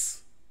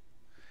physics,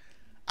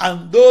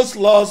 and those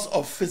laws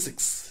of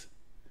physics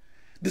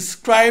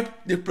describe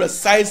the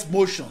precise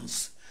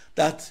motions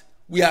that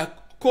were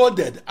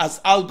coded as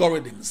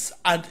algorithms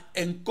and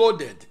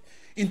encoded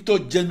into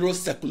general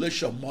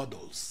circulation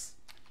models.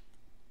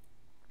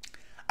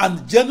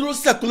 And general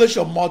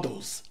circulation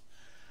models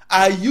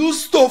are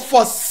used to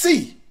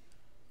foresee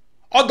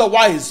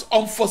otherwise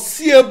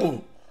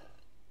unforeseeable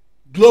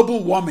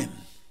global warming.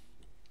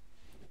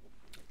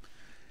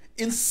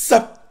 In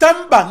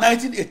September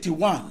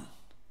 1981,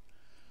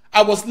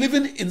 I was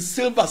living in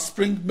Silver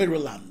Spring,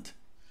 Maryland,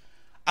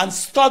 and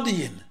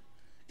studying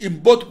in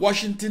both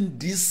Washington,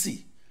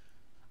 D.C.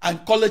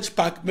 and College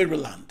Park,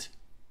 Maryland.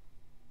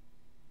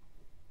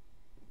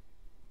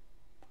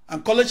 I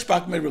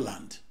conducting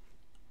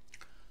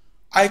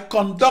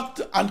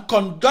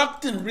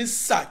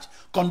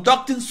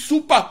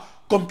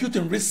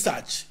supercomputing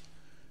research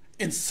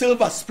in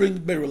Silver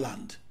Spring,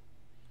 Maryland.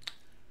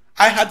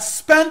 I had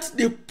spent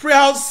the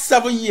prior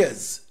 7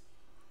 years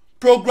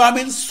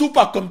programming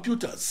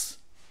supercomputers.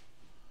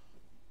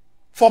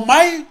 For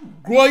my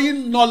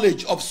growing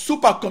knowledge of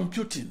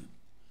supercomputing,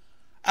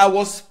 I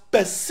was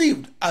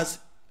perceived as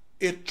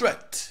a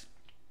threat.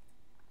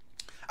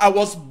 I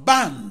was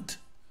banned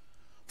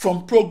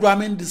from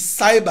programming the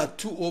Cyber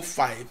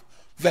 205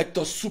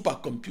 vector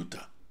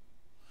supercomputer.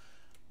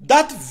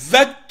 That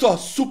vector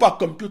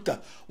supercomputer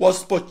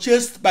was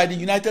purchased by the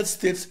United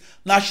States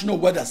National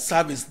Weather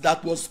Service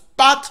that was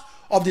part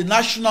of the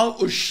National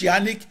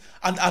Oceanic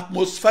and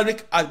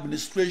Atmospheric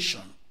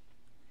Administration.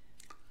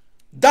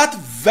 That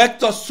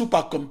vector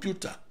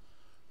supercomputer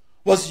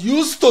was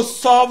used to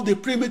solve the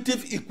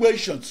primitive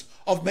equations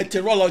of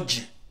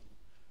meteorology.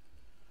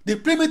 The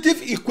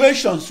primitive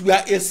equations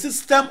were a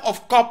system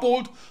of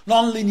coupled,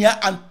 nonlinear,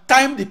 and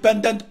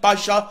time-dependent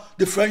partial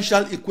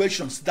differential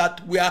equations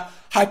that were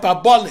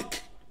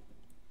hyperbolic.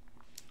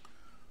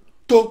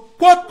 To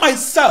quote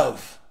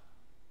myself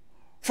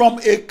from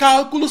a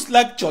calculus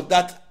lecture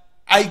that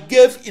I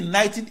gave in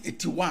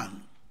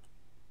 1981,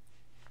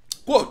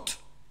 quote,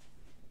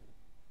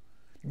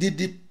 "The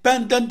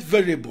dependent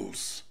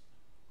variables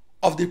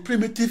of the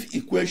primitive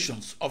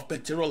equations of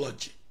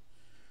meteorology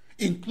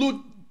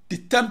include the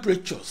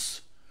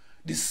temperatures,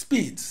 the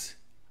speeds,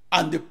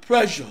 and the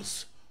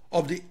pressures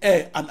of the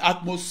air and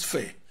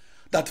atmosphere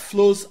that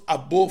flows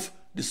above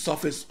the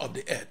surface of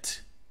the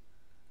earth.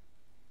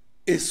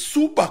 A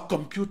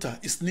supercomputer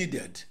is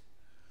needed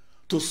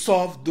to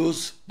solve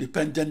those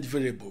dependent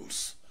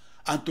variables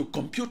and to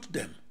compute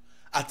them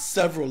at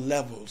several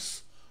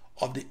levels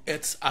of the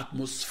Earth's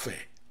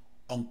atmosphere,"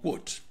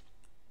 unquote.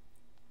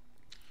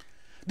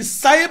 The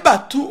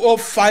Cyber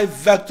 205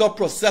 vector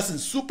processing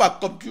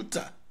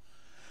supercomputer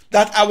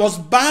that I was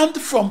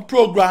banned from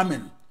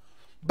programming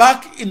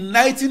back in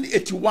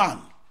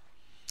 1981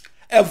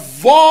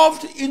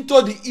 evolved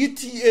into the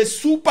ETA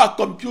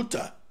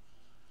supercomputer,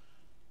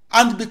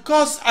 and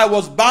because I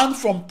was banned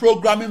from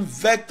programming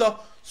vector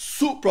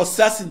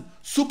processing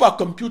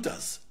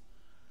supercomputers,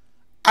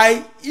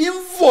 I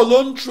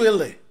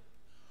involuntarily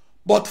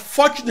but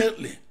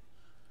fortunately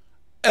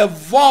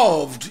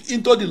evolved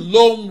into the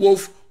lone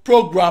wolf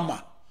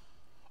programmer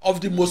of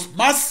the most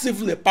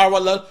massively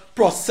parallel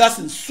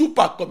processing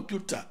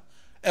supercomputer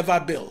ever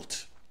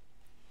built.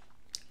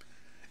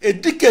 A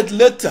decade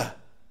later,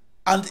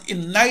 and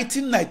in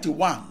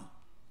 1991,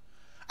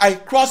 I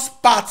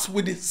crossed paths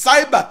with the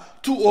Cyber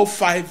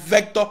 205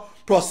 vector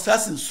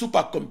processing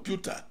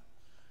supercomputer.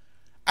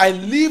 I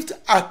lived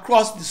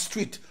across the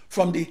street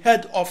from the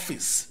head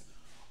office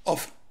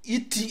of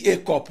ETA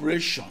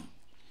Corporation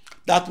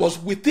that was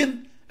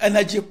within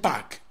Energy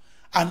Park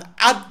and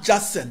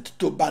adjacent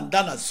to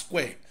Bandana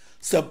Square,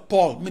 St.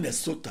 Paul,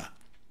 Minnesota.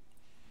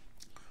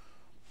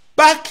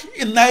 Back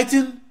in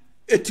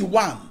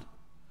 1981,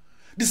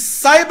 the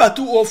Cyber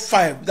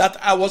 205 that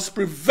I was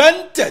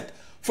prevented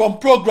from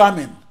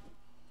programming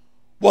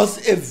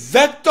was a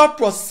vector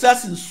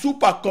processing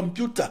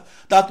supercomputer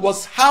that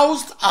was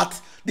housed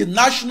at the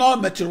National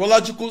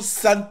Meteorological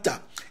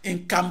Center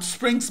in Camp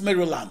Springs,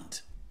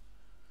 Maryland.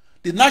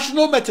 The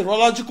National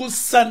Meteorological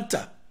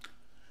Center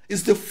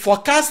is the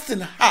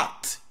forecasting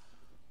heart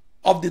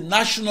of the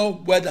National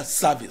Weather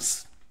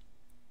Service.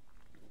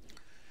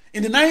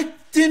 In the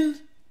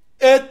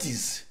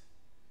 1980s,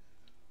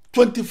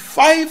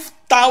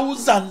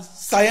 25,000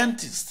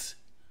 scientists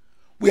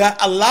were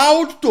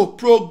allowed to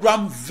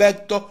program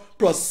vector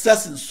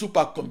processing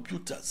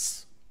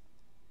supercomputers.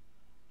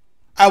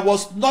 I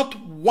was not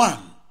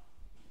one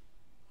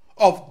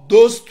of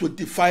those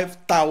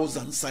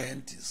 25,000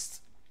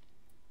 scientists.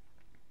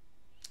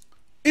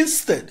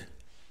 Instead,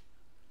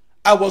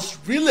 I was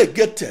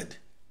relegated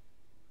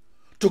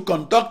to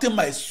conducting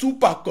my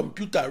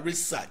supercomputer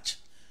research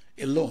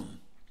alone.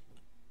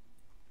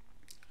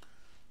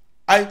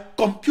 I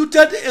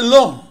computed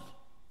alone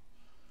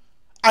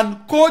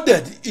and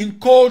coded in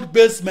cold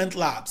basement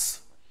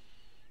labs.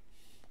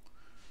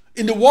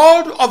 In the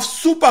world of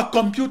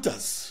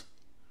supercomputers,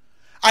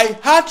 I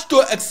had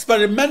to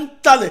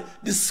experimentally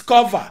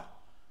discover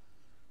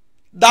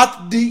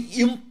that the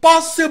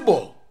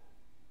impossible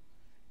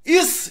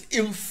is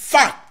in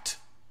fact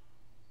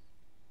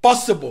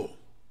possible.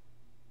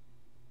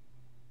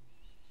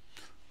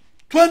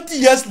 20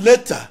 years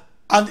later,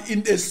 and in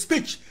a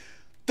speech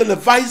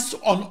televised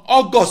on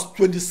August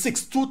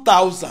 26,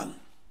 2000,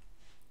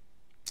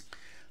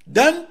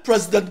 then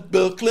President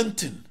Bill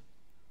Clinton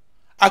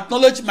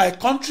acknowledged my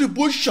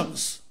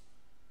contributions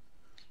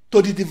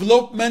to the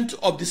development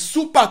of the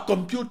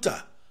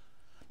supercomputer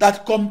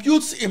that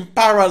computes in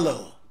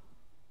parallel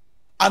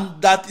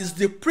and that is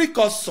the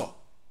precursor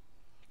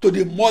to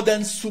the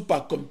modern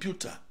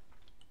supercomputer.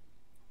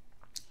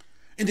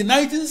 In the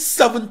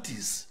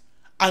 1970s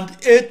and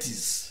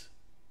 80s,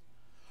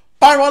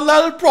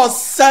 parallel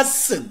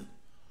processing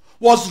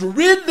was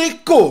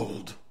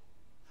ridiculed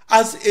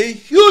as a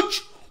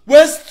huge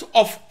waste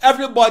of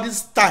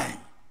everybody's time.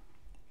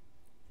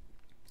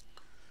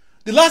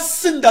 The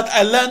lesson that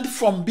I learned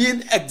from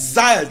being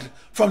exiled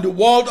from the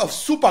world of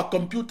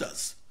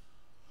supercomputers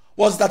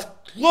was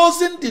that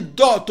closing the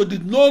door to the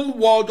known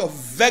world of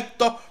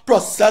vector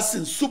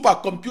processing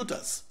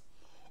supercomputers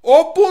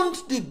opened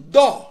the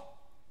door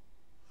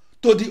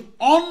to the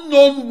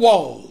unknown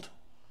world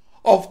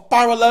of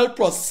parallel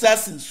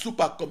processing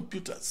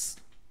supercomputers.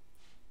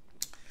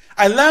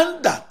 I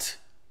learned that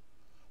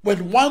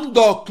when one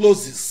door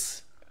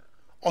closes,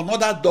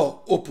 another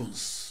door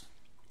opens.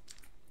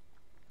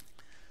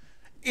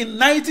 In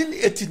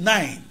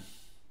 1989,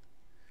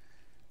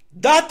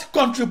 that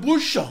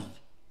contribution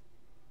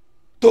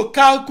to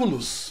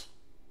calculus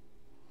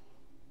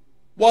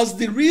was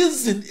the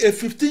reason a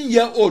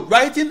 15-year-old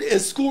writing a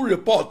school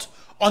report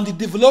on the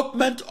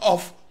development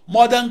of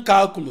modern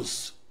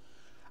calculus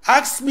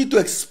asked me to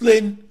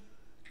explain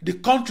the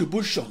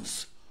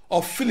contributions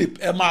of Philip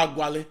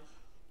Emeagwali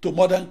to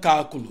modern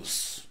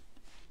calculus.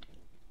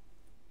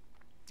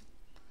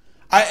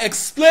 I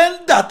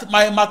explained that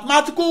my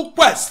mathematical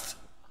quest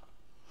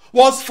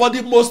was for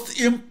the most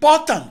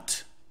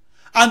important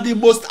and the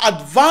most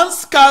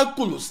advanced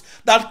calculus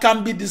that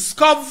could be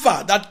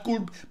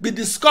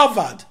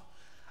discovered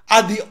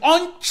at the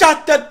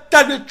uncharted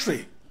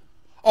territory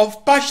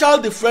of partial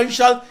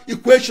differential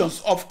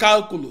equations of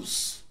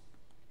calculus.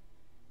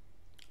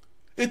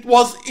 It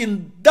was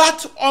in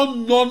that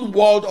unknown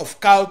world of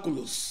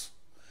calculus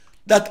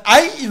that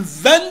I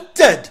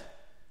invented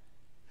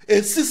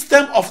a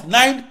system of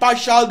 9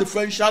 partial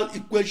differential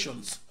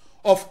equations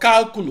of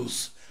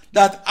calculus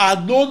that are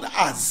known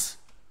as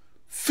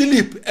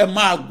Philip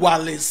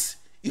Emeagwali's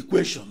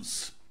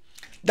equations,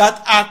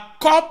 that are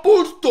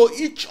coupled to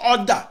each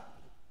other,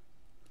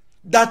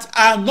 that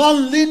are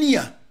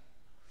nonlinear,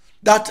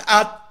 that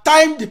are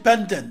time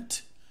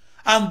dependent,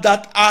 and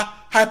that are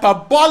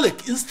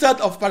hyperbolic instead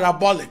of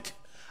parabolic,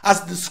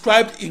 as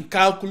described in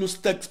calculus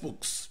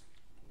textbooks.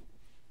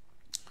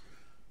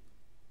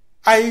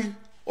 I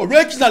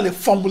originally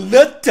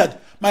formulated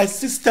my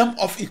system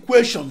of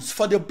equations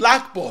for the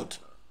blackboard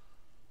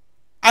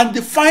and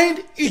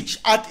defined each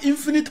at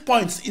infinite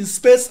points in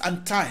space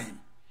and time.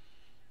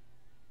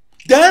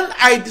 Then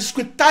I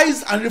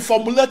discretized and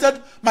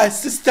reformulated my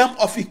system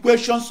of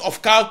equations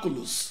of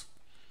calculus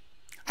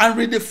and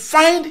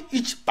redefined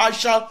each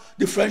partial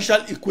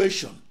differential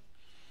equation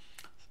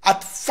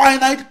at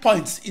finite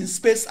points in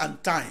space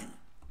and time.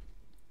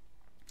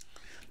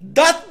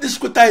 That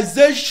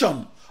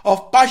discretization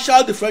of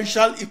partial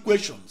differential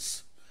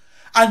equations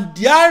and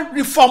their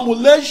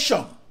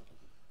reformulation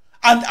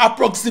and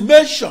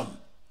approximation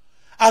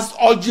as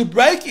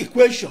algebraic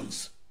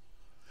equations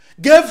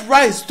gave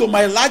rise to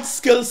my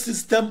large-scale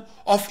system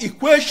of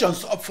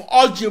equations of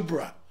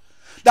algebra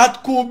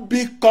that could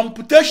be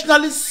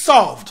computationally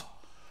solved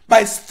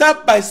by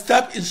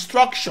step-by-step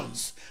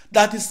instructions,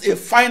 that is, a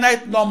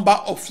finite number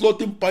of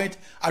floating-point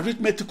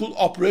arithmetical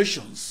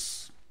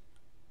operations.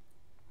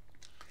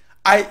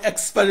 I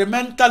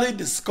experimentally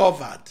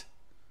discovered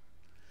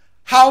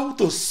how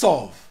to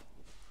solve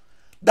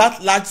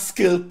that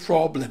large-scale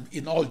problem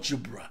in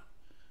algebra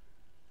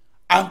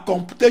and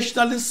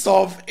computationally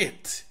solve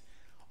it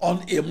on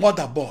a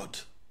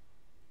motherboard,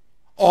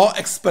 or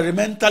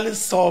experimentally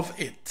solve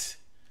it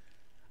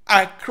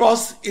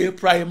across a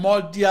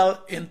primordial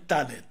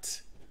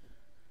internet.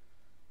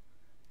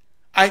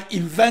 I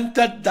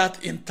invented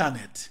that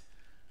internet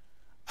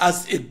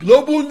as a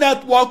global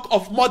network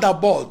of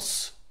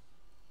motherboards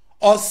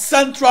or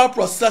central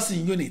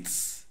processing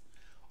units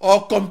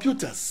or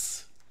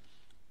computers.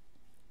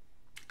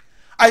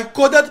 I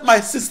coded my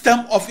system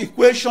of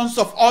equations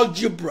of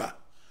algebra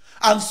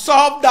and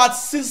solved that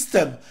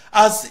system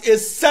as a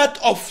set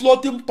of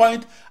floating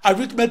point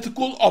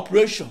arithmetical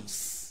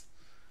operations.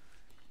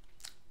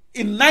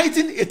 In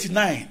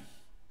 1989,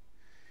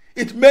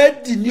 it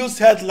made the news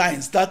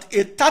headlines that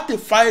a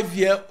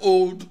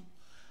 35-year-old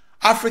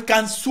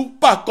African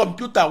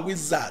supercomputer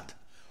wizard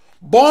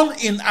born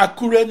in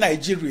Akure,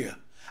 Nigeria,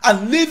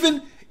 and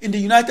living in the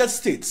United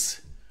States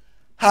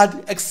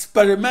had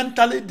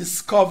experimentally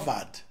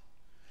discovered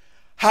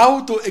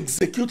how to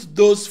execute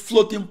those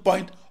floating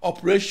point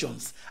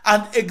operations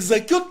and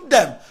execute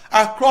them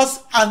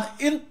across an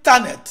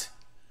internet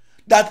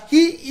that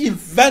he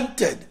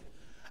invented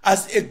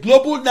as a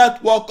global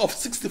network of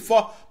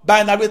 64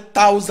 binary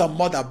thousand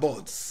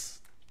motherboards.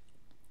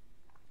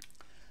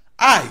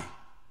 I,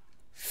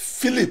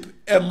 Philip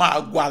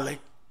Emeagwali,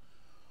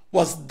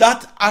 was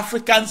that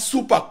African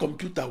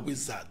supercomputer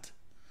wizard.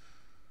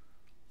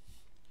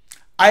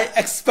 I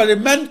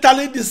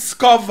experimentally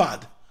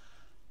discovered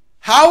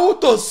how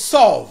to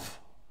solve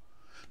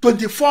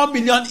 24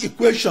 million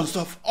equations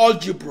of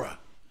algebra.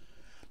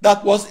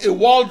 That was a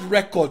world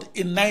record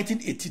in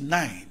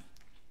 1989.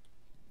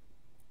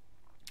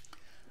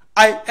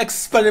 I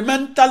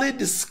experimentally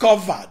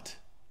discovered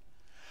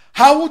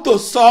how to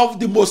solve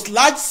the most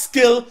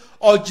large-scale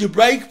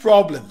algebraic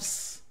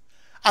problems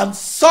and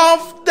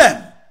solve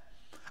them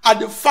at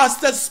the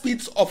fastest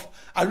speeds of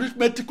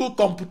arithmetical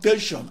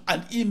computation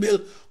and email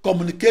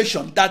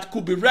communication that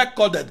could be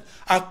recorded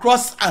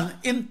across an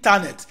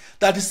internet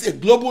that is a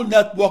global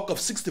network of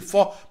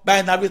 64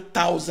 binary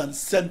thousand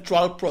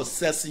central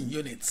processing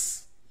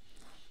units.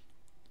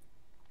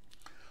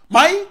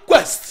 My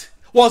quest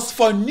was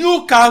for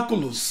new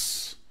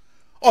calculus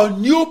or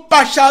new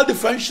partial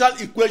differential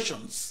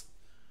equations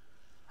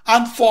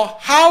and for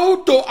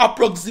how to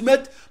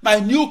approximate my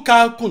new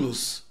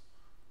calculus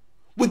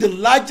with the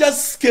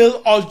largest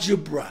scale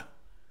algebra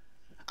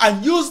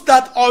and use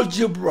that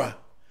algebra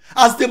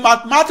as the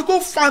mathematical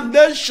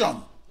foundation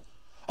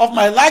of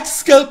my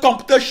large-scale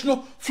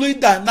computational fluid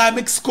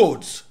dynamics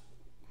codes.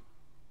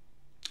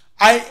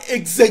 I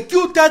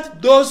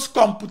executed those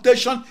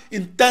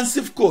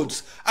computation-intensive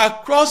codes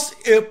across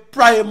a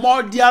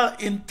primordial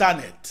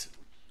internet.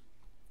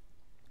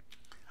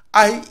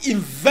 I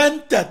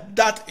invented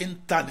that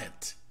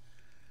internet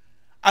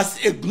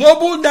as a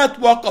global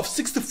network of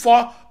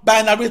 64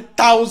 binary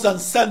thousand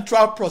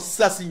central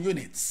processing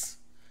units,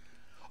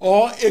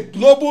 or a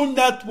global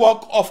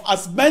network of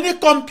as many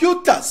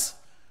computers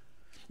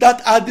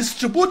that are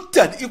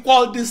distributed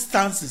equal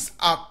distances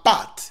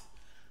apart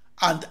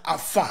and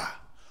afar,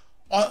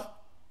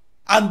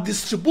 and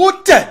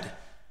distributed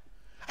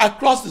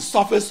across the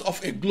surface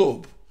of a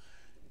globe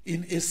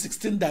in a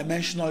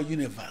 16-dimensional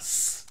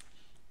universe.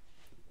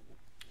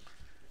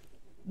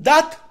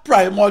 That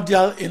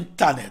primordial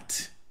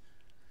internet,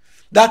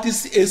 that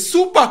is a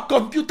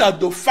supercomputer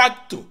de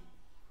facto,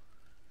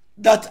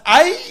 that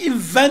I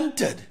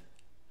invented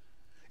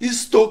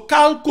is to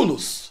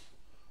calculus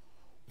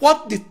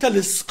what the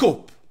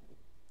telescope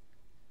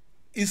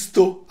is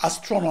to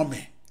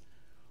astronomy,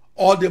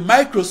 or the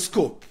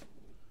microscope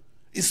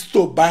is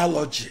to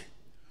biology,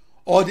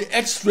 or the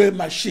X-ray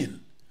machine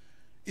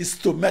is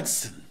to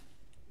medicine.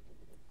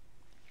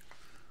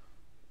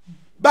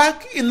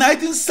 Back in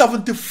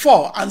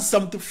 1974 and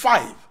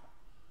 75,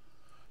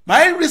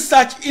 my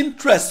research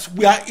interests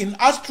were in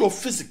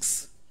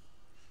astrophysics,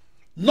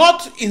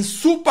 not in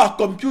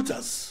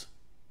supercomputers.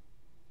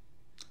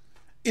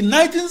 In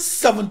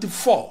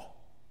 1974,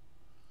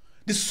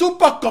 the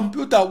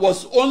supercomputer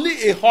was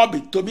only a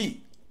hobby to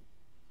me.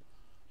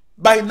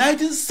 By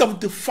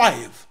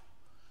 1975,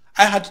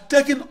 I had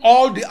taken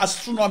all the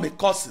astronomy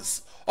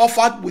courses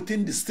offered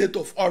within the state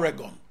of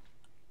Oregon.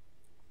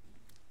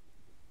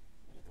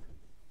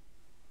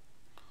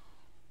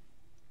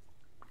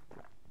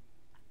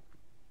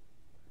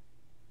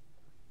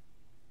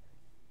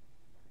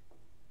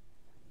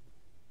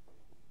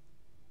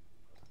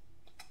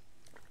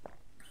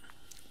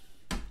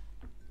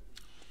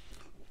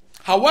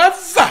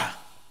 However,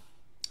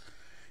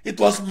 it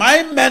was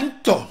my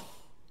mentor,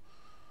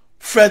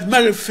 Fred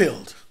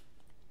Merrifield,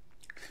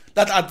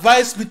 that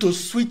advised me to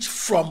switch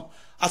from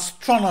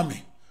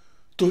astronomy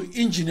to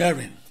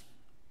engineering.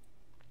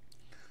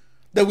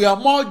 There were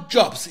more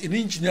jobs in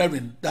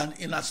engineering than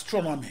in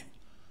astronomy.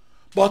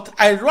 But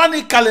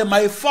ironically,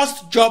 my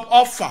first job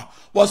offer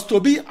was to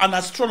be an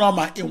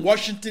astronomer in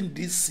Washington,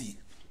 D.C.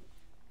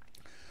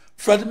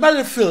 Fred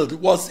Merrifield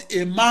was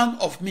a man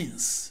of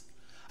means,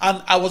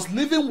 and I was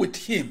living with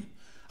him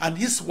and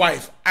his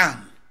wife,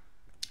 Anne,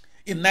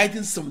 in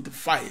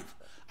 1975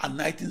 and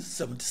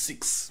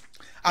 1976,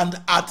 and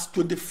at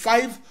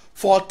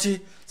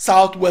 2540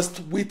 Southwest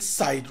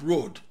Woodside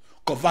Road,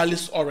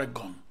 Corvallis,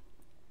 Oregon.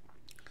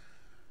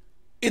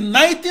 In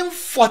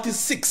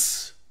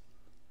 1946,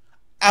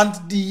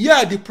 and the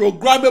year the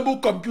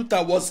programmable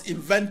computer was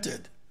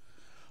invented,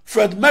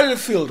 Fred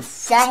Merrifield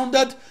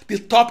founded the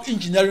top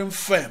engineering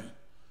firm,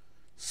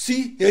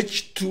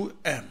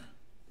 CH2M.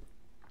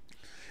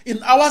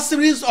 In our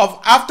series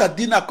of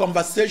after-dinner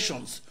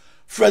conversations,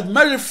 Fred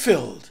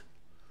Merrifield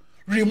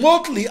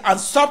remotely and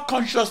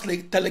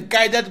subconsciously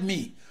teleguided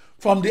me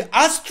from the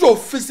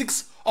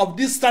astrophysics of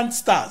distant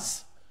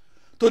stars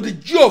to the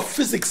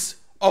geophysics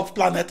of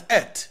planet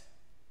Earth.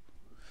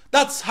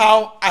 That's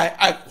how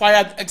I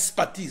acquired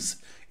expertise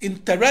in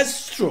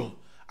terrestrial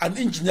and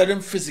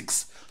engineering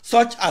physics,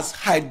 such as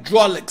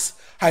hydraulics,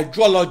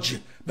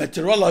 hydrology,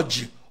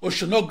 meteorology,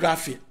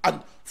 oceanography,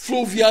 and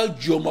fluvial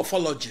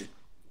geomorphology.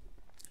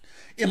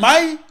 In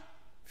my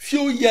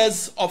few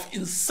years of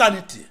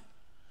insanity,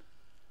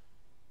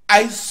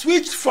 I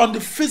switched from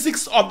the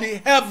physics of the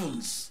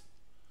heavens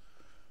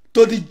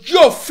to the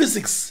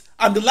geophysics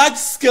and the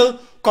large-scale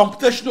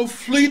computational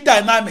fluid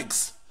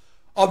dynamics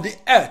of the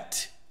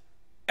earth,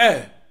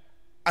 air,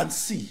 and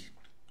sea.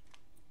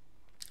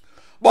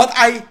 But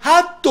I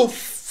had to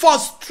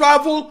first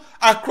travel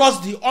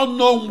across the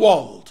unknown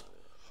world,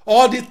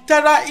 or the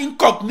terra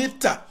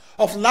incognita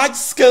of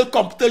large-scale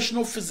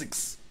computational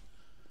physics,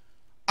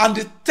 and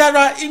the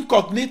terra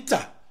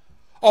incognita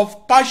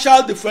of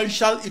partial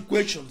differential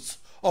equations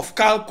of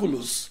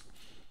calculus,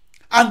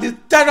 and the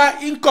terra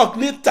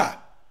incognita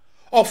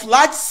of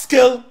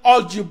large-scale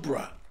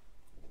algebra.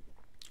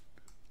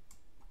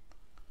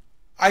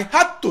 I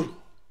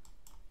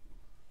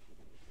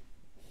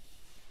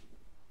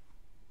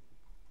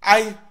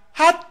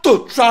had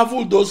to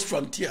travel those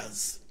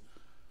frontiers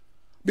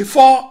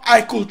before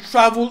I could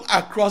travel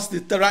across the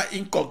terra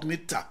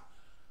incognita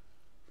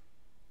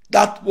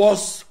that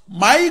was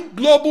my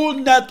global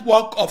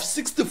network of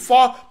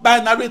 64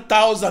 binary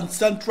thousand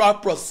central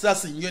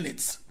processing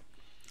units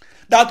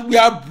that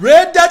were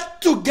braided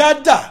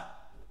together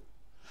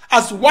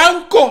as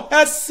one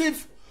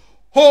cohesive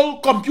whole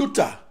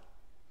computer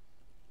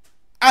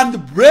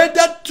and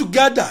braided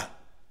together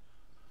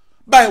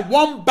by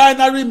 1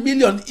 binary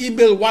million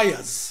email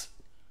wires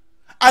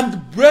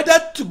and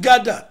braided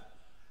together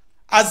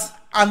as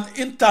an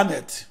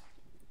internet.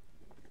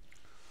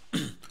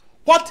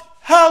 What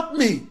helped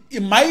me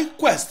in my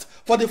quest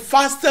for the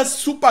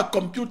fastest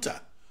supercomputer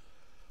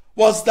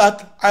was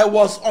that I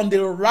was on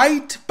the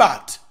right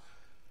path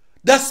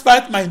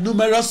despite my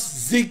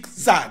numerous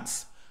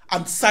zigzags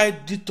and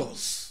side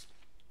detours.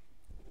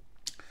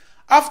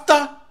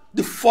 After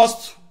the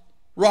first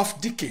rough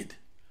decade,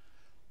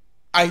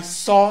 I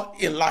saw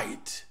a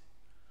light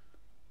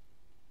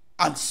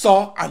and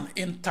saw an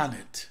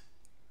internet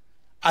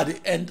at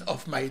the end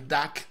of my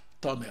dark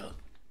tunnel.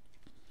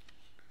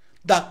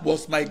 That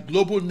was my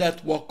global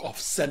network of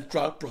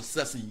central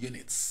processing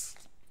units.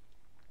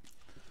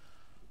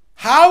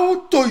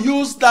 How to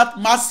use that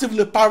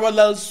massively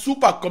parallel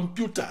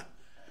supercomputer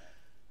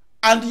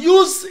and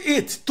use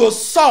it to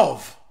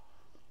solve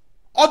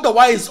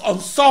otherwise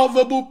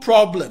unsolvable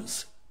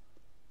problems,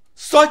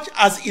 such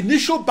as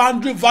initial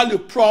boundary value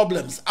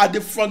problems at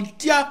the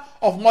frontier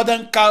of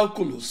modern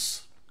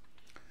calculus,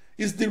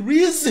 is the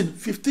reason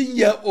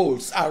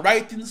 15-year-olds are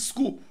writing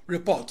school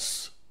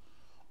reports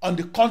on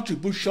the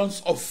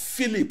contributions of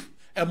Philip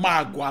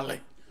Emeagwali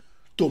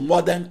to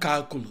modern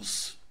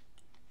calculus.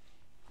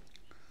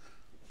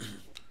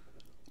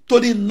 To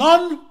the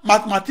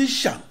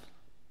non-mathematician,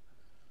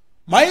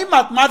 my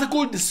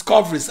mathematical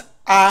discoveries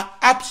are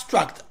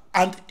abstract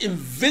and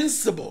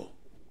invincible.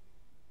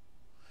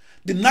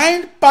 The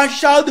 9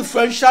 partial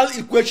differential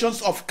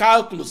equations of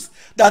calculus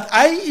that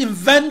I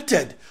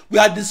invented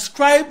were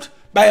described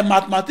by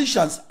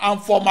mathematicians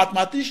and for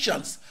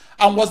mathematicians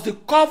and was the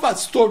cover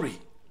story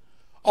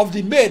of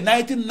the May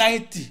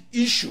 1990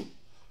 issue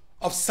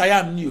of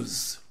Science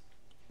News.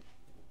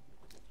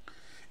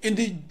 In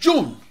the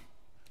June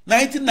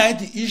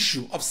 1990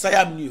 issue of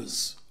Science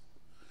News,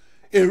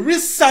 a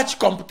research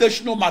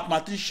computational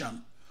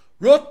mathematician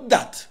wrote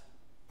that,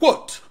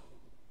 quote,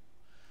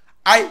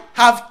 "I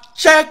have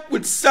checked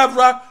with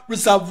several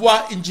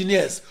reservoir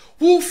engineers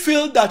who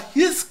feel that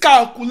his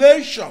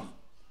calculation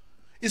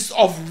is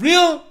of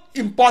real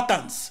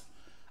importance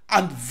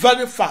and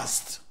very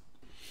fast.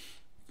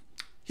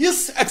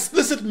 His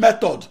explicit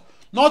method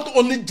not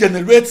only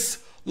generates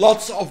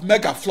lots of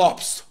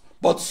megaflops,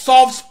 but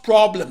solves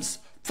problems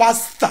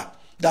faster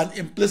than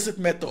implicit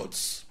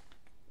methods."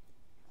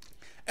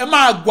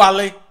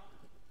 Emeagwali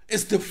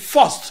is the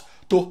first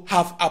to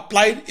have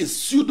applied a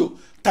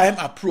pseudo-time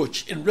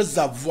approach in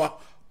reservoir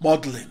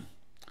modeling.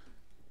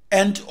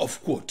 End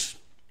of quote.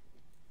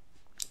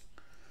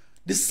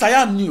 The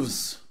Science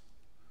News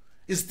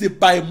is the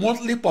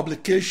bi-monthly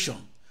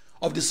publication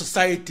of the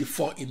Society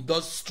for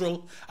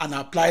Industrial and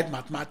Applied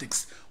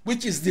Mathematics,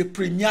 which is the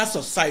premier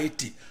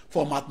society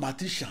for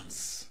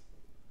mathematicians.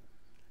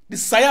 The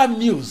Science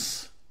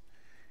News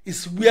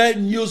is where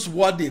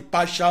newsworthy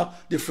partial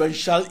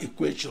differential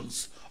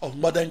equations of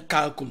modern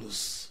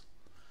calculus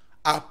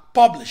are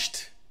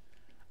published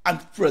and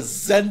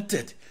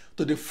presented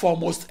to the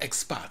foremost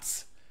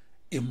experts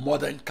in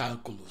modern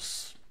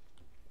calculus.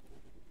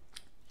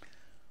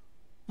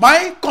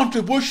 My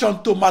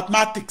contribution to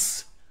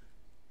mathematics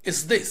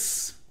is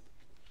this.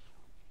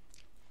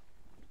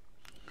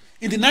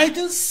 In the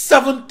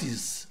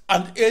 1970s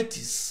and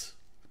 80s,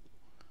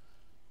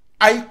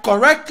 I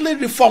correctly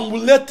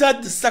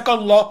reformulated the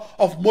second law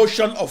of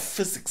motion of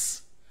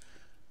physics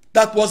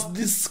that was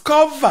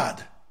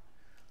discovered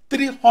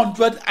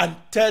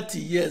 330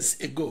 years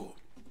ago.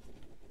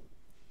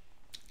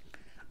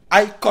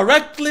 I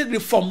correctly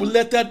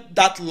reformulated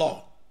that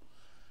law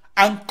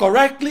and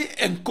correctly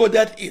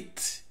encoded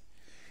it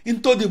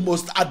into the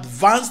most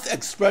advanced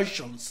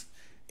expressions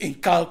in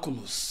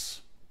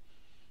calculus.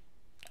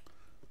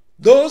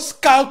 Those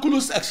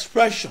calculus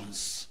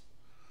expressions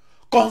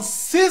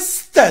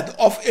consisted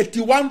of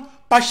 81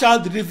 partial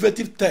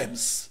derivative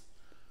terms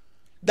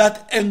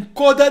that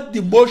encoded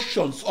the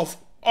motions of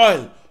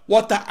oil,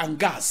 water, and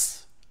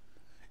gas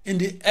in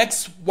the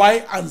x,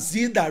 y, and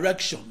z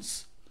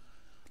directions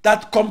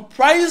that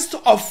comprised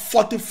of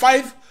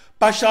 45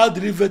 partial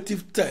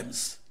derivative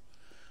terms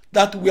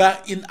that were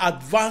in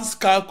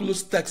advanced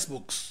calculus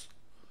textbooks,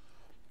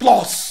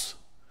 plus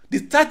the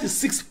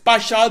 36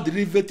 partial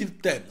derivative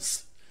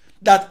terms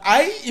that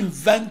I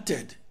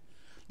invented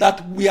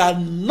that were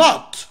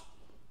not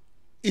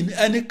in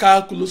any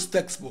calculus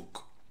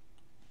textbook.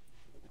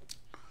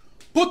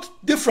 Put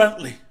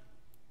differently,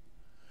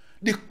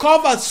 the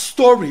cover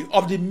story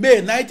of the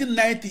May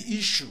 1990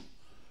 issue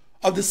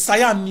of the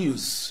Science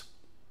News,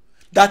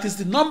 that is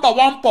the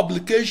 #1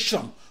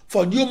 publication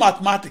for new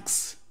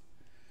mathematics,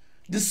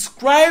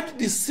 described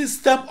the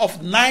system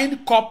of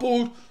 9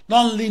 coupled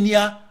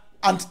nonlinear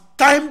and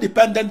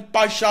time-dependent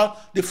partial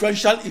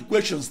differential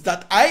equations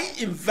that I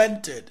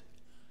invented,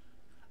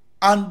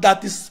 and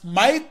that is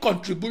my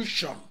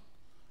contribution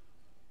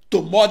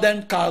to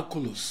modern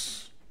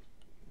calculus.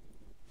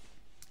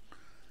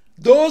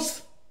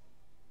 Those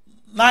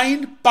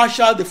 9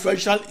 partial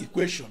differential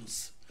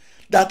equations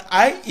that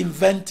I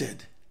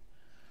invented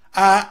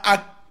are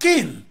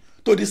akin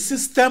to the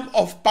system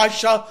of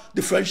partial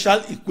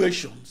differential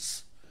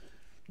equations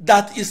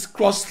that is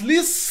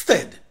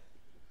cross-listed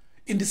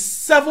in the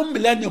 7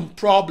 millennium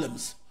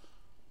problems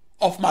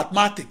of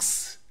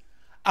mathematics,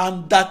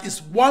 and that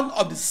is one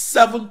of the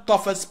 7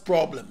 toughest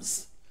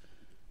problems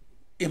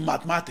in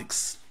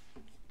mathematics.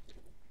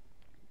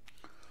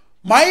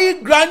 My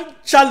grand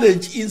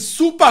challenge in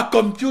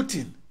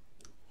supercomputing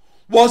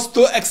was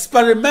to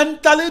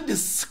experimentally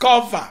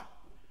discover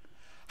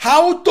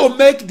how to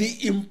make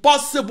the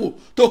impossible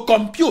to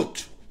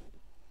compute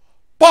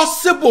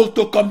possible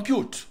to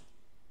compute,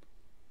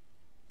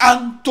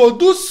 and to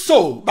do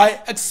so by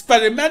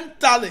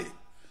experimentally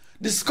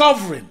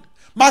discovering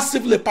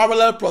massively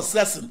parallel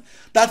processing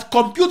that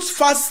computes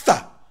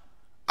faster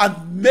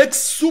and makes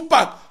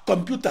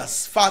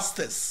supercomputers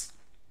fastest.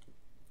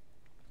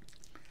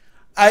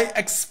 I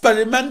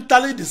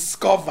experimentally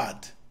discovered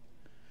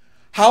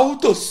how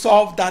to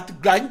solve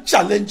that grand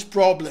challenge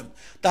problem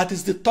that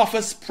is the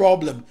toughest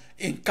problem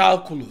in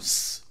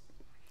calculus.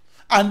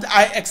 And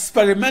I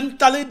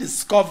experimentally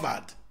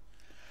discovered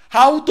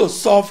how to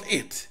solve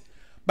it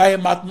by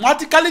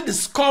mathematically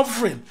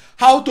discovering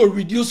how to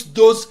reduce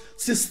those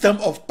system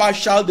of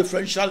partial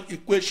differential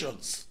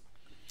equations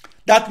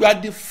that were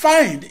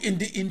defined in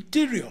the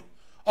interior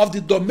of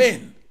the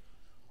domain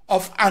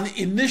of an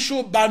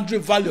initial boundary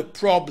value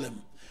problem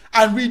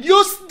and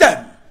reduce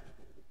them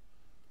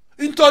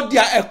into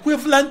their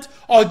equivalent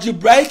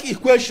algebraic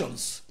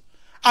equations,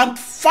 and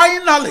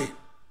finally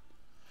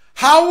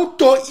how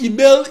to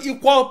email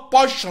equal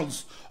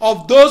portions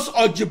of those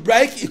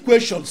algebraic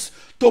equations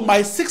to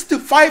my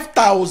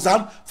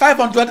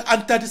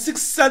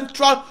 65,536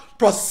 central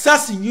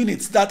processing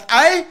units that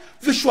I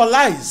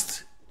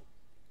visualized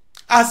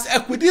as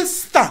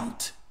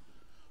equidistant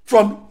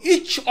from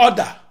each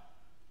other,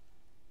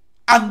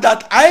 and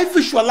that I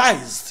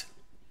visualized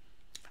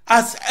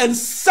as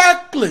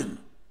encircling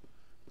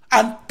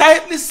and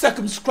tightly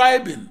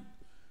circumscribing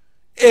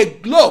a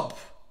globe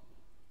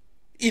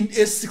in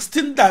a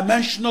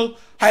 16-dimensional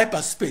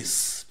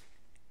hyperspace.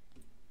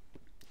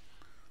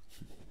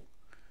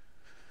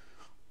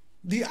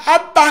 The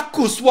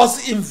abacus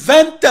was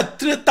invented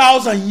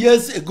 3,000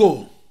 years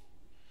ago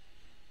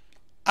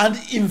and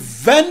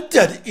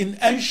invented in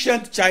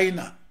ancient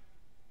China.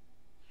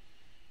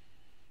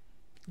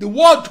 The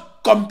word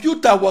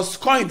computer was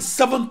coined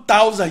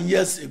 7,000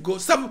 years ago.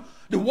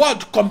 The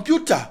word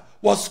computer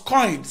was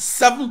coined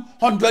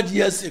 700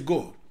 years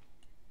ago.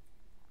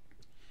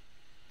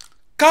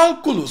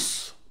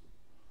 Calculus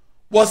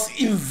was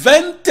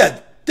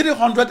invented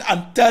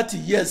 330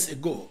 years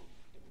ago.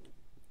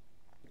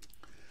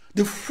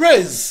 The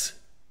phrase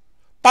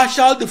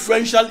partial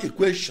differential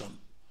equation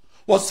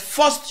was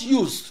first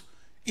used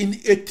in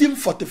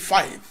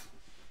 1845.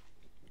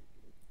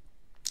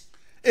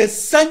 A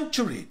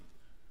century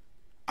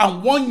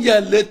and 1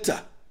 year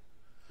later,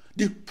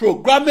 the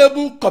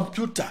programmable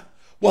computer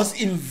was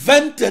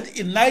invented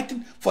in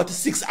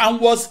 1946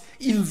 and was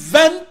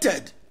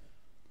invented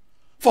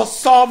for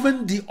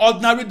solving the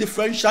ordinary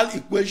differential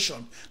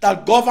equation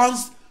that governed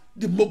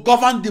the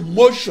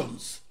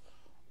motions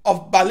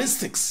of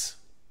ballistics.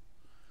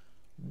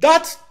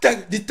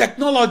 The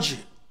technology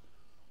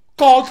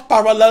called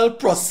parallel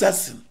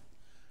processing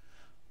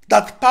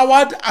that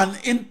powered an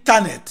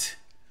internet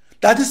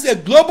that is a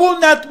global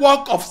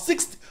network of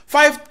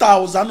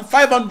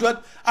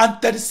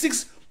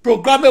 5,536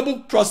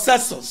 programmable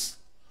processors,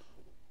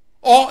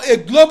 or a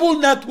global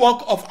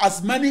network of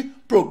as many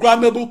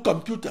programmable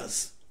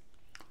computers,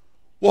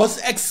 was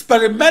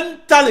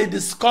experimentally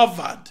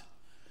discovered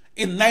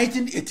in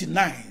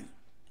 1989.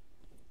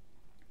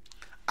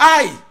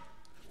 I,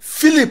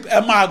 Philip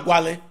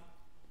Emeagwali,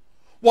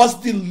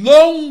 was the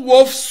lone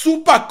wolf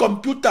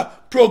supercomputer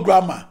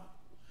programmer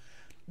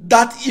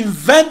that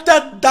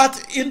invented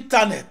that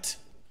internet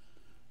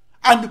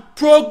and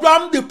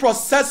programmed the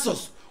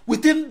processors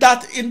within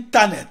that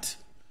internet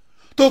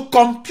to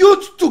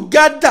compute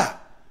together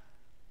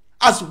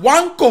as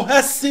one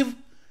cohesive,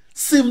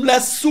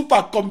 seamless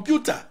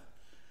supercomputer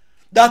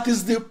that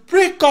is the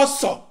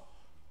precursor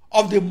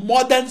of the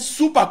modern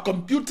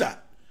supercomputer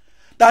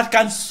that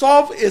can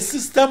solve a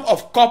system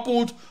of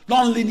coupled,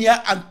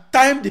 nonlinear, and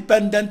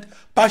time-dependent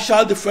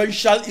partial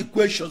differential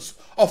equations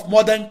of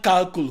modern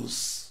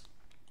calculus.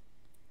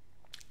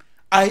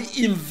 I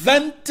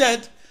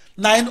invented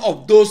 9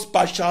 of those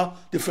partial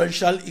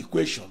differential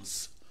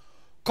equations,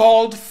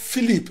 called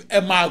Philip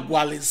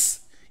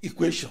Emeagwali's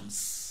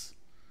equations.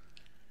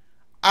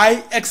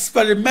 I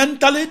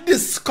experimentally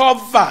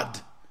discovered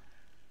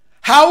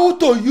how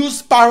to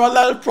use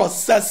parallel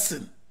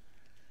processing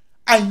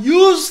and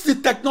use the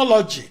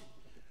technology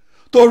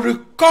to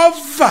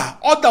recover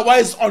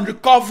otherwise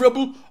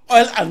unrecoverable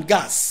oil and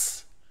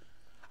gas,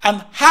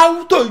 and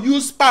how to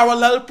use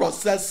parallel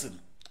processing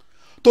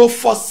to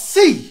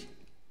foresee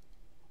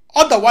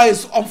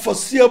otherwise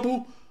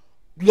unforeseeable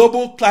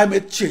global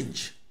climate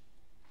change,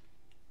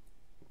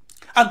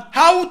 and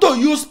how to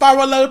use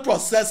parallel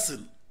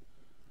processing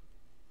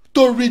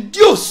to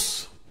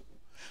reduce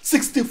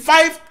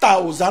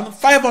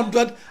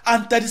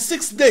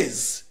 65,536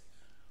 days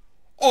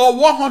or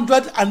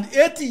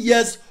 180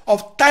 years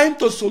of time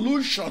to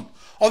solution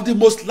of the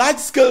most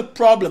large-scale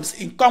problems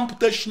in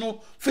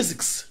computational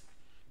physics,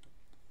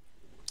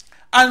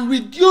 and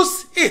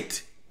reduce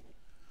it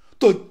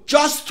to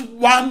just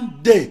 1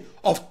 day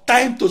of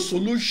time to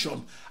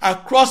solution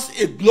across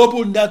a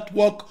global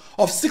network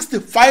of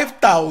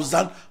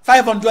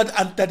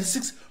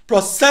 65,536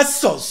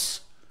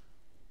 processors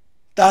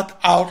that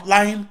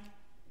outline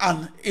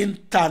an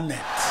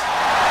internet.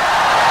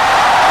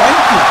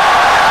 Thank you.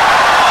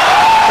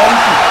 Thank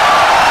you.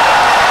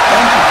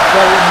 Thank you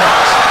very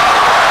much.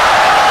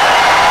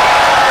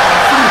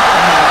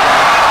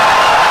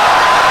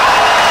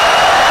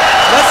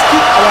 Let's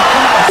keep our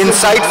conversation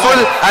insightful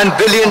and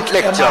brilliant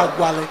lecture.